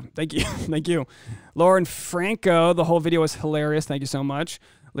 Thank you. Thank you. Lauren Franco, the whole video was hilarious. Thank you so much.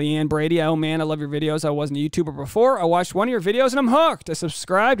 Leanne Brady, oh man, I love your videos. I wasn't a YouTuber before. I watched one of your videos and I'm hooked. I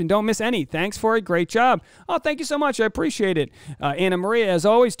subscribed and don't miss any. Thanks for a great job. Oh, thank you so much. I appreciate it. Anna Maria, as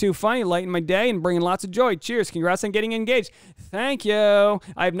always, too funny, lighting my day and bringing lots of joy. Cheers. Congrats on getting engaged. Thank you.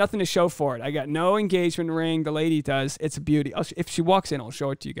 I have nothing to show for it. I got no engagement ring. The lady does. It's a beauty. If she walks in, I'll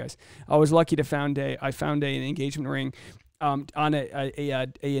show it to you guys. I was lucky to found an engagement ring on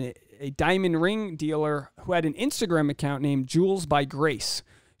a diamond ring dealer who had an Instagram account named Jules by Grace.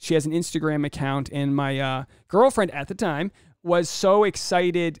 She has an Instagram account, and my girlfriend at the time was so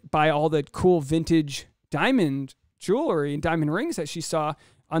excited by all the cool vintage diamond jewelry and diamond rings that she saw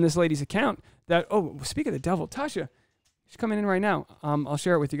on this lady's account that, oh, speak of the devil, Tasha, she's coming in right now. I'll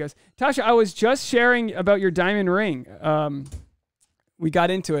share it with you guys. Tasha, I was just sharing about your diamond ring. We got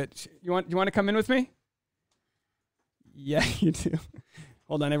into it. You want to come in with me? Yeah, you do.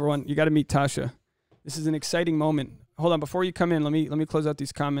 Hold on, everyone. You got to meet Tasha. This is an exciting moment. Hold on, before you come in, let me close out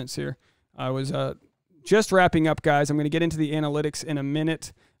these comments here. I was just wrapping up, guys. I'm going to get into the analytics in a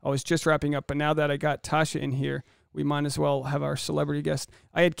minute. I was just wrapping up, but now that I got Tasha in here, we might as well have our celebrity guest.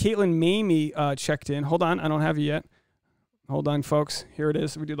 I had Kaitlin Mamie checked in. Hold on, I don't have you yet. Hold on, folks. Here it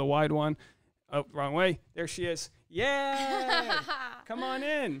is. We do the wide one. Oh, wrong way. There she is. Yeah. Come on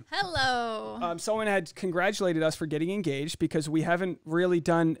in. Hello. Someone had congratulated us for getting engaged because we haven't really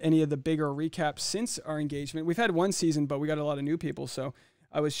done any of the bigger recaps since our engagement. We've had one season, but we got a lot of new people. So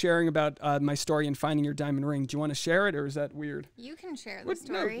I was sharing about my story and finding your diamond ring. Do you want to share it, or is that weird? You can share the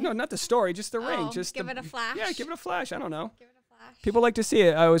story. No, not the story, just the ring. Just give it a flash. Yeah, give it a flash. I don't know. Give it a flash. People like to see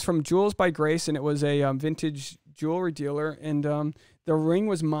it. I was from Jules by Grace, and it was a vintage jewelry dealer, and the ring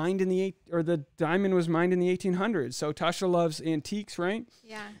was mined in the diamond was mined in the 1800s. So Tasha loves antiques, right?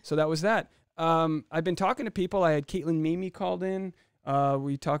 Yeah. So that was that. I've been talking to people. I had Kaitlin Mamie called in.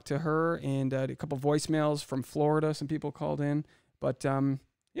 We talked to her, and a couple voicemails from Florida. Some people called in, but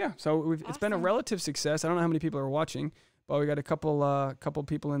yeah. So it's been a relative success. I don't know how many people are watching, but we got a couple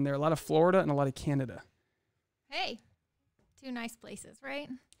people in there. A lot of Florida and a lot of Canada. Hey, two nice places, right?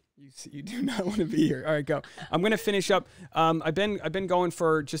 You do not want to be here. All right, go. I'm going to finish up. I've been going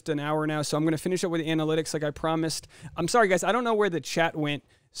for just an hour now, so I'm going to finish up with the analytics like I promised. I'm sorry, guys. I don't know where the chat went.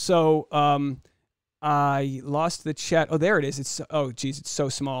 So I lost the chat. Oh, there it is. It's so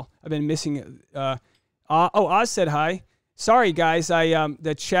small. I've been missing it. Oz said hi. Sorry, guys.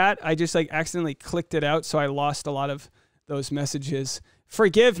 The chat, I just like accidentally clicked it out, so I lost a lot of those messages.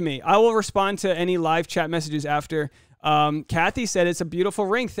 Forgive me. I will respond to any live chat messages after. Kathy said it's a beautiful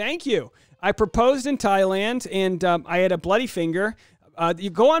ring. Thank you. I proposed in Thailand, and I had a bloody finger.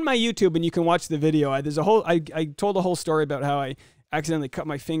 You go on my YouTube and you can watch the video. I told a whole story about how I accidentally cut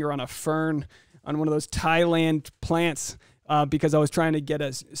my finger on a fern on one of those Thailand plants because I was trying to get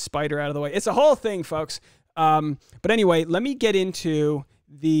a spider out of the way. It's a whole thing, folks. But anyway, let me get into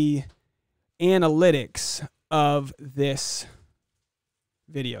the analytics of this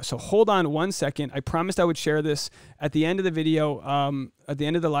video. So hold on one second. I promised I would share this at the end of the video. At the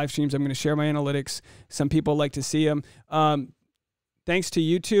end of the live streams, I'm going to share my analytics. Some people like to see them. Thanks to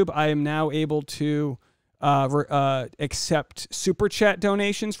YouTube, I am now able to accept super chat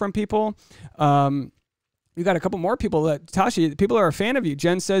donations from people. We got a couple more people Tasha, people are a fan of you.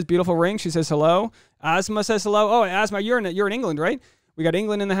 Jen says, beautiful ring. She says hello. Asma says hello. Oh, Asma, you're in England, right? We got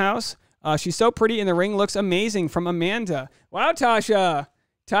England in the house. She's so pretty in the ring, looks amazing from Amanda. Wow, Tasha.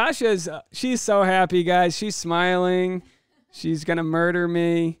 Tasha's, she's so happy, guys. She's smiling. She's going to murder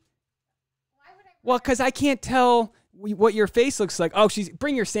me. Well, because I can't tell what your face looks like. Oh,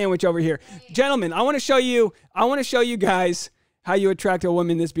 bring your sandwich over here. Gentlemen, I want to show you guys how you attract a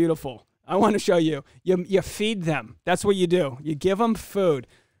woman this beautiful. I want to show you. You feed them. That's what you do. You give them food.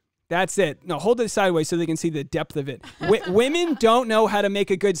 That's it. No, hold it sideways so they can see the depth of it. Women don't know how to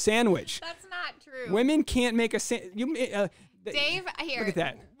make a good sandwich. That's not true. Women can't make a Dave, here. Look at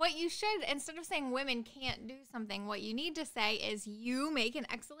that. What you should, instead of saying women can't do something, what you need to say is you make an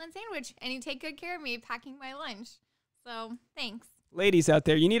excellent sandwich and you take good care of me packing my lunch. So, thanks. Ladies out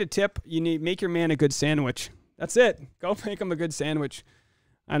there, you need a tip. Make your man a good sandwich. That's it. Go make him a good sandwich.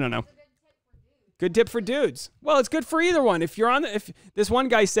 I don't know. Good tip for dudes. Well, it's good for either one. If this one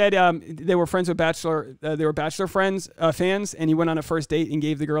guy said they were friends with Bachelor, they were Bachelor fans, and he went on a first date and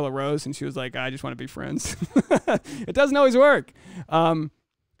gave the girl a rose, and she was like, "I just want to be friends." It doesn't always work.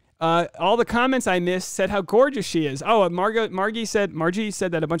 All the comments I missed said how gorgeous she is. Oh, Margie said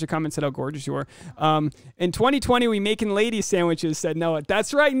that a bunch of comments said how gorgeous you were. In 2020, we making lady sandwiches, said Noah.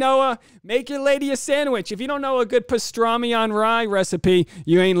 That's right, Noah. Make your lady a sandwich. If you don't know a good pastrami on rye recipe,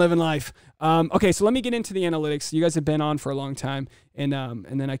 you ain't living life. Okay, so let me get into the analytics. You guys have been on for a long time, and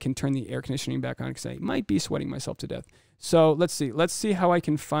then I can turn the air conditioning back on because I might be sweating myself to death. So let's see. Let's see how I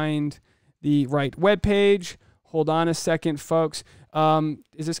can find the right web page. Hold on a second, folks.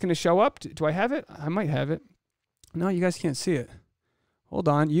 Is this going to show up? Do I have it? I might have it. No, you guys can't see it. Hold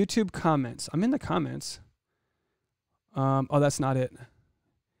on. YouTube comments. I'm in the comments. Oh, that's not it.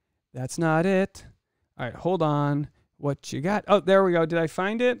 That's not it. All right, hold on. What you got? Oh, there we go. Did I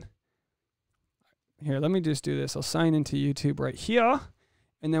find it? Here, let me just do this. I'll sign into YouTube right here,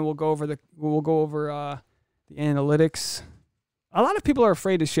 and then we'll go over the analytics. A lot of people are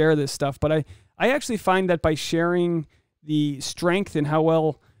afraid to share this stuff, but I actually find that by sharing the strength and how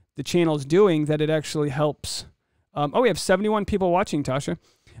well the channel is doing, that it actually helps. We have 71 people watching, Tasha.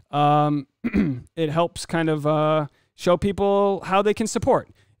 It helps kind of show people how they can support.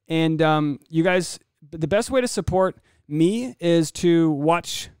 And you guys, the best way to support me is to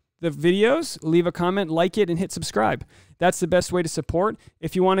watch the videos, leave a comment, like it, and hit subscribe. That's the best way to support.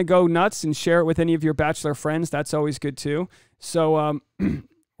 If you want to go nuts and share it with any of your Bachelor friends, that's always good too. So we're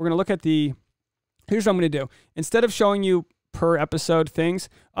going to look at here's what I'm going to do. Instead of showing you per episode things,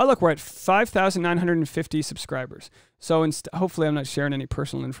 look, we're at 5,950 subscribers. So hopefully I'm not sharing any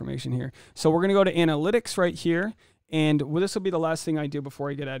personal information here. So we're going to go to analytics right here. And this will be the last thing I do before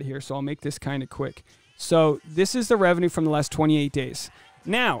I get out of here. So I'll make this kind of quick. So this is the revenue from the last 28 days.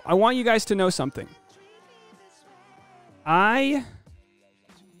 Now, I want you guys to know something. I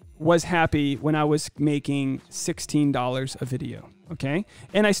was happy when I was making $16 a video, okay?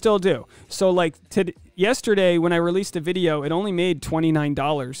 And I still do. So like yesterday when I released a video, it only made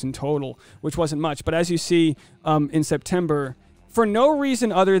 $29 in total, which wasn't much. But as you see in September, for no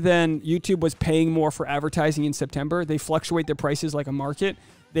reason other than YouTube was paying more for advertising in September, they fluctuate their prices like a market.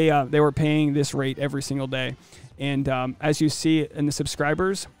 They were paying this rate every single day. And as you see in the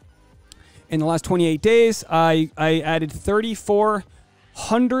subscribers, in the last 28 days, I added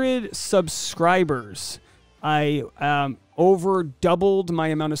 3,400 subscribers. I over doubled my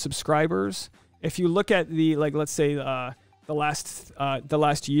amount of subscribers. If you look at let's say the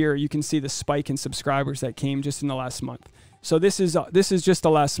last year, you can see the spike in subscribers that came just in the last month. So this is just the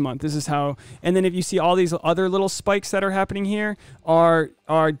last month. This is how, and then if you see all these other little spikes that are happening here are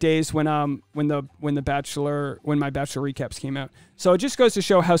days when my Bachelor recaps came out. So it just goes to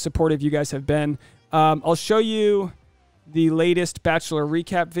show how supportive you guys have been. I'll show you the latest Bachelorette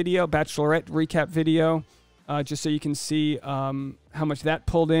Recap video, just so you can see how much that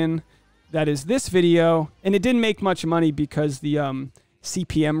pulled in. That is this video, and it didn't make much money because the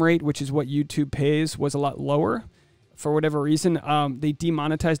CPM rate, which is what YouTube pays, was a lot lower. For whatever reason, they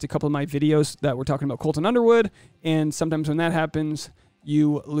demonetized a couple of my videos that were talking about Colton Underwood, and sometimes when that happens,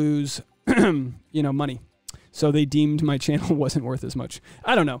 you lose, money. So they deemed my channel wasn't worth as much.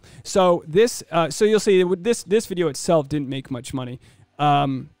 I don't know. So so you'll see this video itself didn't make much money.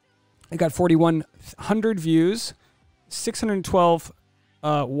 It got 4,100 views, 612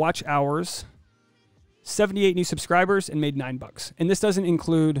 watch hours, 78 new subscribers, and made $9. And this doesn't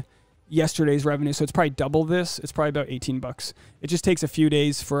include yesterday's revenue, so it's probably double this. It's probably about $18. It just takes a few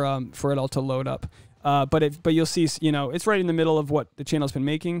days for it all to load up. But you'll see, it's right in the middle of what the channel's been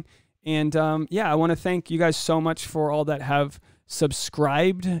making. And I want to thank you guys so much for all that have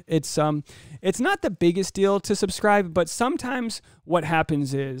subscribed. It's not the biggest deal to subscribe, but sometimes what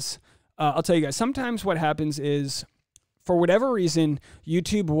happens is, I'll tell you guys, sometimes what happens is for whatever reason,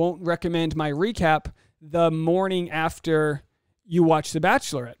 YouTube won't recommend my recap the morning after you watch The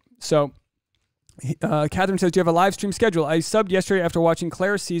Bachelorette. So Catherine says, do you have a live stream schedule? I subbed yesterday after watching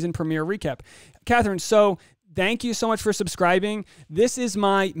Clare's season premiere recap. Catherine, so thank you so much for subscribing. This is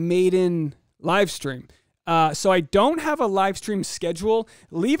my maiden live stream. So I don't have a live stream schedule.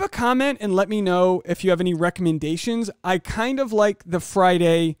 Leave a comment and let me know if you have any recommendations. I kind of like the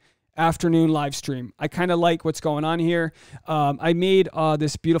Friday afternoon live stream. I kind of like what's going on here. I made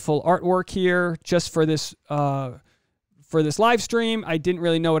this beautiful artwork here just for this live stream. I didn't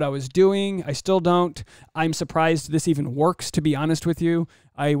really know what I was doing. I still don't. I'm surprised this even works, to be honest with you.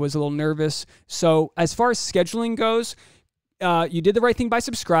 I was a little nervous. So as far as scheduling goes, you did the right thing by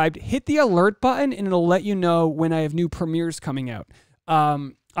subscribed. Hit the alert button and it'll let you know when I have new premieres coming out.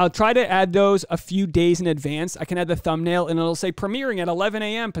 I'll try to add those a few days in advance. I can add the thumbnail and it'll say premiering at 11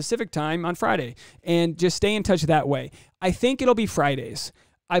 a.m. Pacific time on Friday, and just stay in touch that way. I think it'll be Fridays.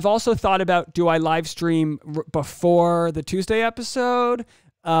 I've also thought about, do I live stream before the Tuesday episode?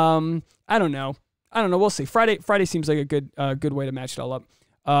 I don't know. We'll see. Friday seems like a good way to match it all up.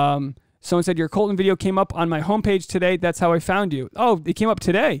 Someone said your Colton video came up on my homepage today. That's how I found you. Oh, it came up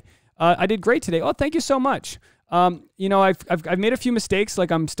today. I did great today. Oh, thank you so much. You know, I've made a few mistakes.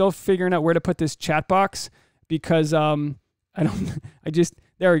 Like, I'm still figuring out where to put this chat box because there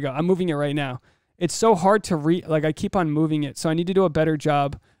we go. I'm moving it right now. It's so hard to read. Like, I keep on moving it. So I need to do a better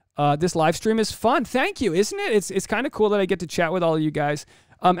job. This live stream is fun. Thank you. Isn't it? It's kind of cool that I get to chat with all of you guys.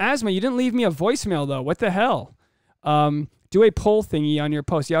 Asthma, you didn't leave me a voicemail though. What the hell? Do a poll thingy on your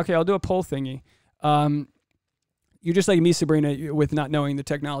post. Yeah, okay, I'll do a poll thingy. You're just like me, Sabrina, with not knowing the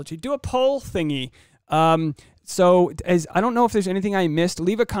technology. Do a poll thingy. So I don't know if there's anything I missed.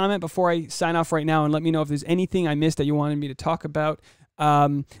 Leave a comment before I sign off right now and let me know if there's anything I missed that you wanted me to talk about.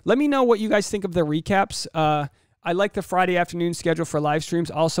 Let me know what you guys think of the recaps. I like the Friday afternoon schedule for live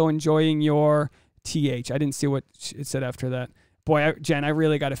streams. Also enjoying your TH. I didn't see what it said after that. Boy, Jen, I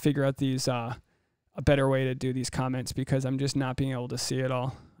really got to figure out these a better way to do these comments because I'm just not being able to see it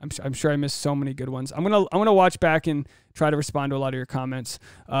all. I'm sure I missed so many good ones. I'm gonna watch back and try to respond to a lot of your comments.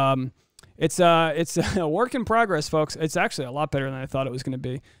 It's a work in progress, folks. It's actually a lot better than I thought it was going to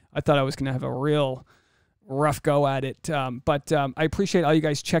be. I thought I was going to have a real rough go at it. But I appreciate all you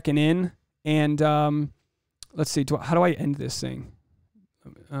guys checking in. And let's see, how do I end this thing?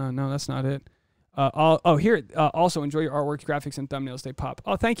 No, that's not it. Here. Also, enjoy your artwork, graphics, and thumbnails. They pop.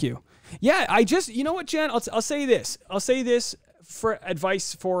 Oh, thank you. Yeah, you know what, Jen? I'll say this. I'll say this for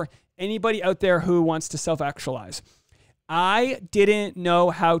advice for anybody out there who wants to self-actualize. I didn't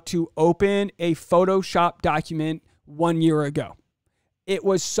know how to open a Photoshop document 1 year ago. It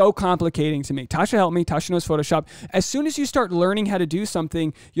was so complicating to me. Tasha helped me. Tasha knows Photoshop. As soon as you start learning how to do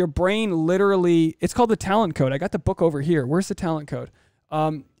something, your brain literally, it's called the talent code. I got the book over here. Where's the talent code?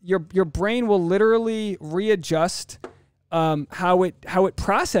 Your brain will literally readjust how it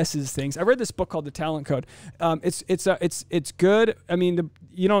processes things. I read this book called The Talent Code. It's good. I mean,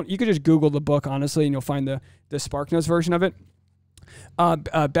 you could just Google the book honestly, and you'll find the SparkNotes version of it.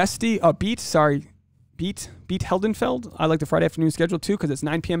 Beat Heldenfeld. I like the Friday afternoon schedule too because it's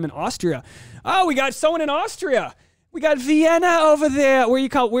 9 p.m. in Austria. Oh, we got someone in Austria. We got Vienna over there.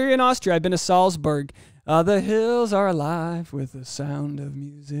 We're in Austria. I've been to Salzburg. The hills are alive with the sound of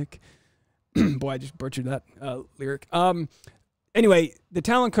music. Boy, I just butchered that lyric. Anyway, the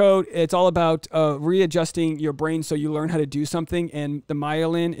talent code, it's all about readjusting your brain so you learn how to do something. And the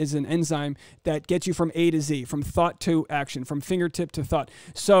myelin is an enzyme that gets you from A to Z, from thought to action, from fingertip to thought.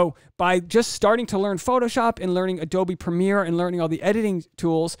 So by just starting to learn Photoshop and learning Adobe Premiere and learning all the editing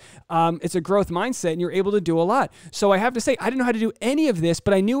tools, it's a growth mindset and you're able to do a lot. So I have to say, I didn't know how to do any of this,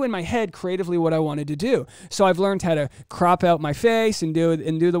 but I knew in my head creatively what I wanted to do. So I've learned how to crop out my face and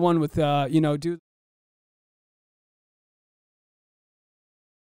do the one with,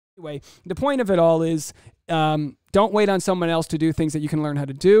 Anyway, the point of it all is don't wait on someone else to do things that you can learn how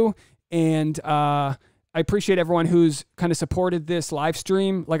to do. And I appreciate everyone who's kind of supported this live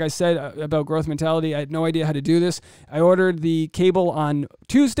stream. Like I said about growth mentality, I had no idea how to do this. I ordered the cable on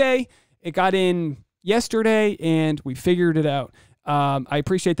Tuesday. It got in yesterday, and we figured it out. I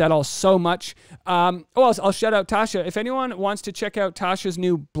appreciate that all so much. I'll shout out Tasha. If anyone wants to check out Tasha's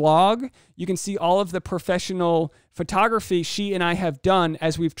new blog, you can see all of the professional photography she and I have done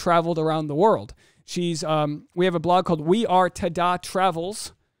as we've traveled around the world. We have a blog called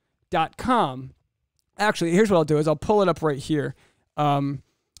wearetaddatravels.com. Actually, here's what I'll do is I'll pull it up right here. Let's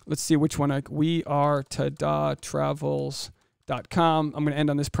see which one. wearetaddatravels.com. I'm going to end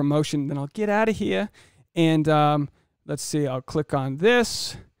on this promotion, then I'll get out of here. And, let's see, I'll click on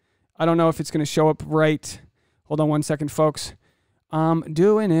this. I don't know if it's going to show up right. Hold on 1 second, folks. I'm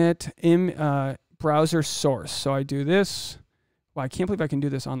doing it in browser source. So I do this. Wow, I can't believe I can do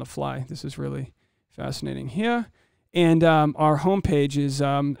this on the fly. This is really fascinating here. And our homepage is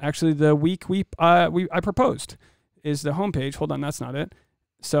actually the week I proposed is the homepage. Hold on, that's not it.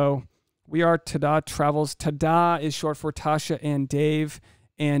 So we are Tada Travels. Tada is short for Tasha and Dave.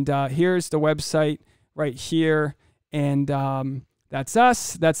 And here's the website right here. And that's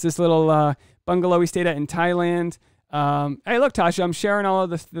us. That's this little bungalow we stayed at in Thailand. Hey, look, Tasha, I'm sharing all of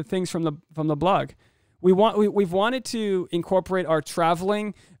the things from the blog. We've wanted to incorporate our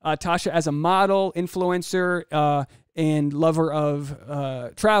traveling. Tasha as a model, influencer, and lover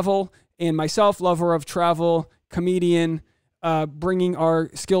of travel, and myself, lover of travel, comedian, bringing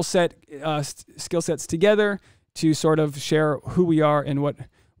our skill sets together to sort of share who we are and what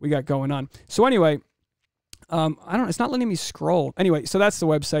we got going on. So anyway, it's not letting me scroll. Anyway, so that's the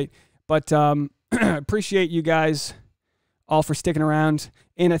website. But appreciate you guys all for sticking around,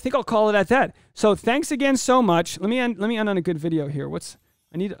 and I think I'll call it at that. So thanks again so much. Let me end on a good video here.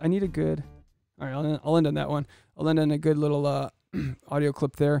 I need a good. All right, I'll end on that one. I'll end on a good little audio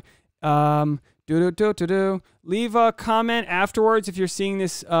clip there. Leave a comment afterwards if you're seeing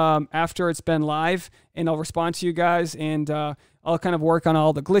this after it's been live, and I'll respond to you guys, and I'll kind of work on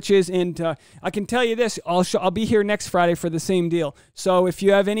all the glitches. And I can tell you this, I'll be here next Friday for the same deal. So if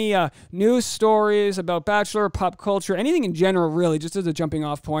you have any news stories about Bachelor, pop culture, anything in general, really, just as a jumping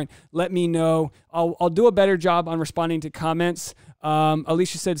off point, let me know. I'll do a better job on responding to comments.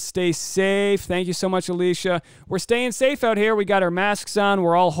 Alicia said, stay safe. Thank you so much, Alicia. We're staying safe out here. We got our masks on.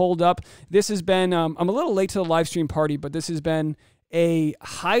 We're all holed up. This has been, I'm a little late to the live stream party, but this has been a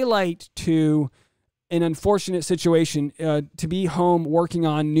highlight to an unfortunate situation, to be home working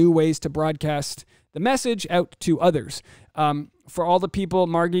on new ways to broadcast the message out to others. For all the people,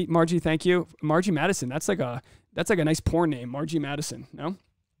 Margie, thank you. Margie Madison. That's like a nice porn name, Margie Madison. No?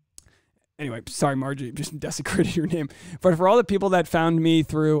 Anyway, sorry, Margie, just desecrated your name. But for all the people that found me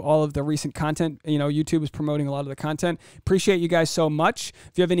through all of the recent content, YouTube is promoting a lot of the content. Appreciate you guys so much.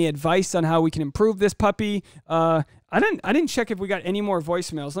 If you have any advice on how we can improve this puppy, I didn't check if we got any more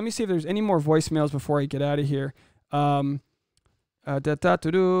voicemails. Let me see if there's any more voicemails before I get out of here. Okay,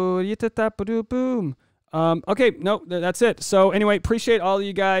 no, that's it. So anyway, appreciate all of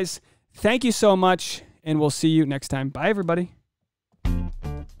you guys. Thank you so much, and we'll see you next time. Bye, everybody.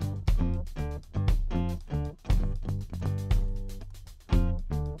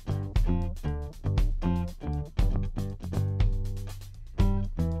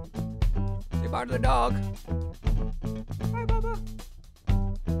 Say bye to the dog. Bye, Bubba.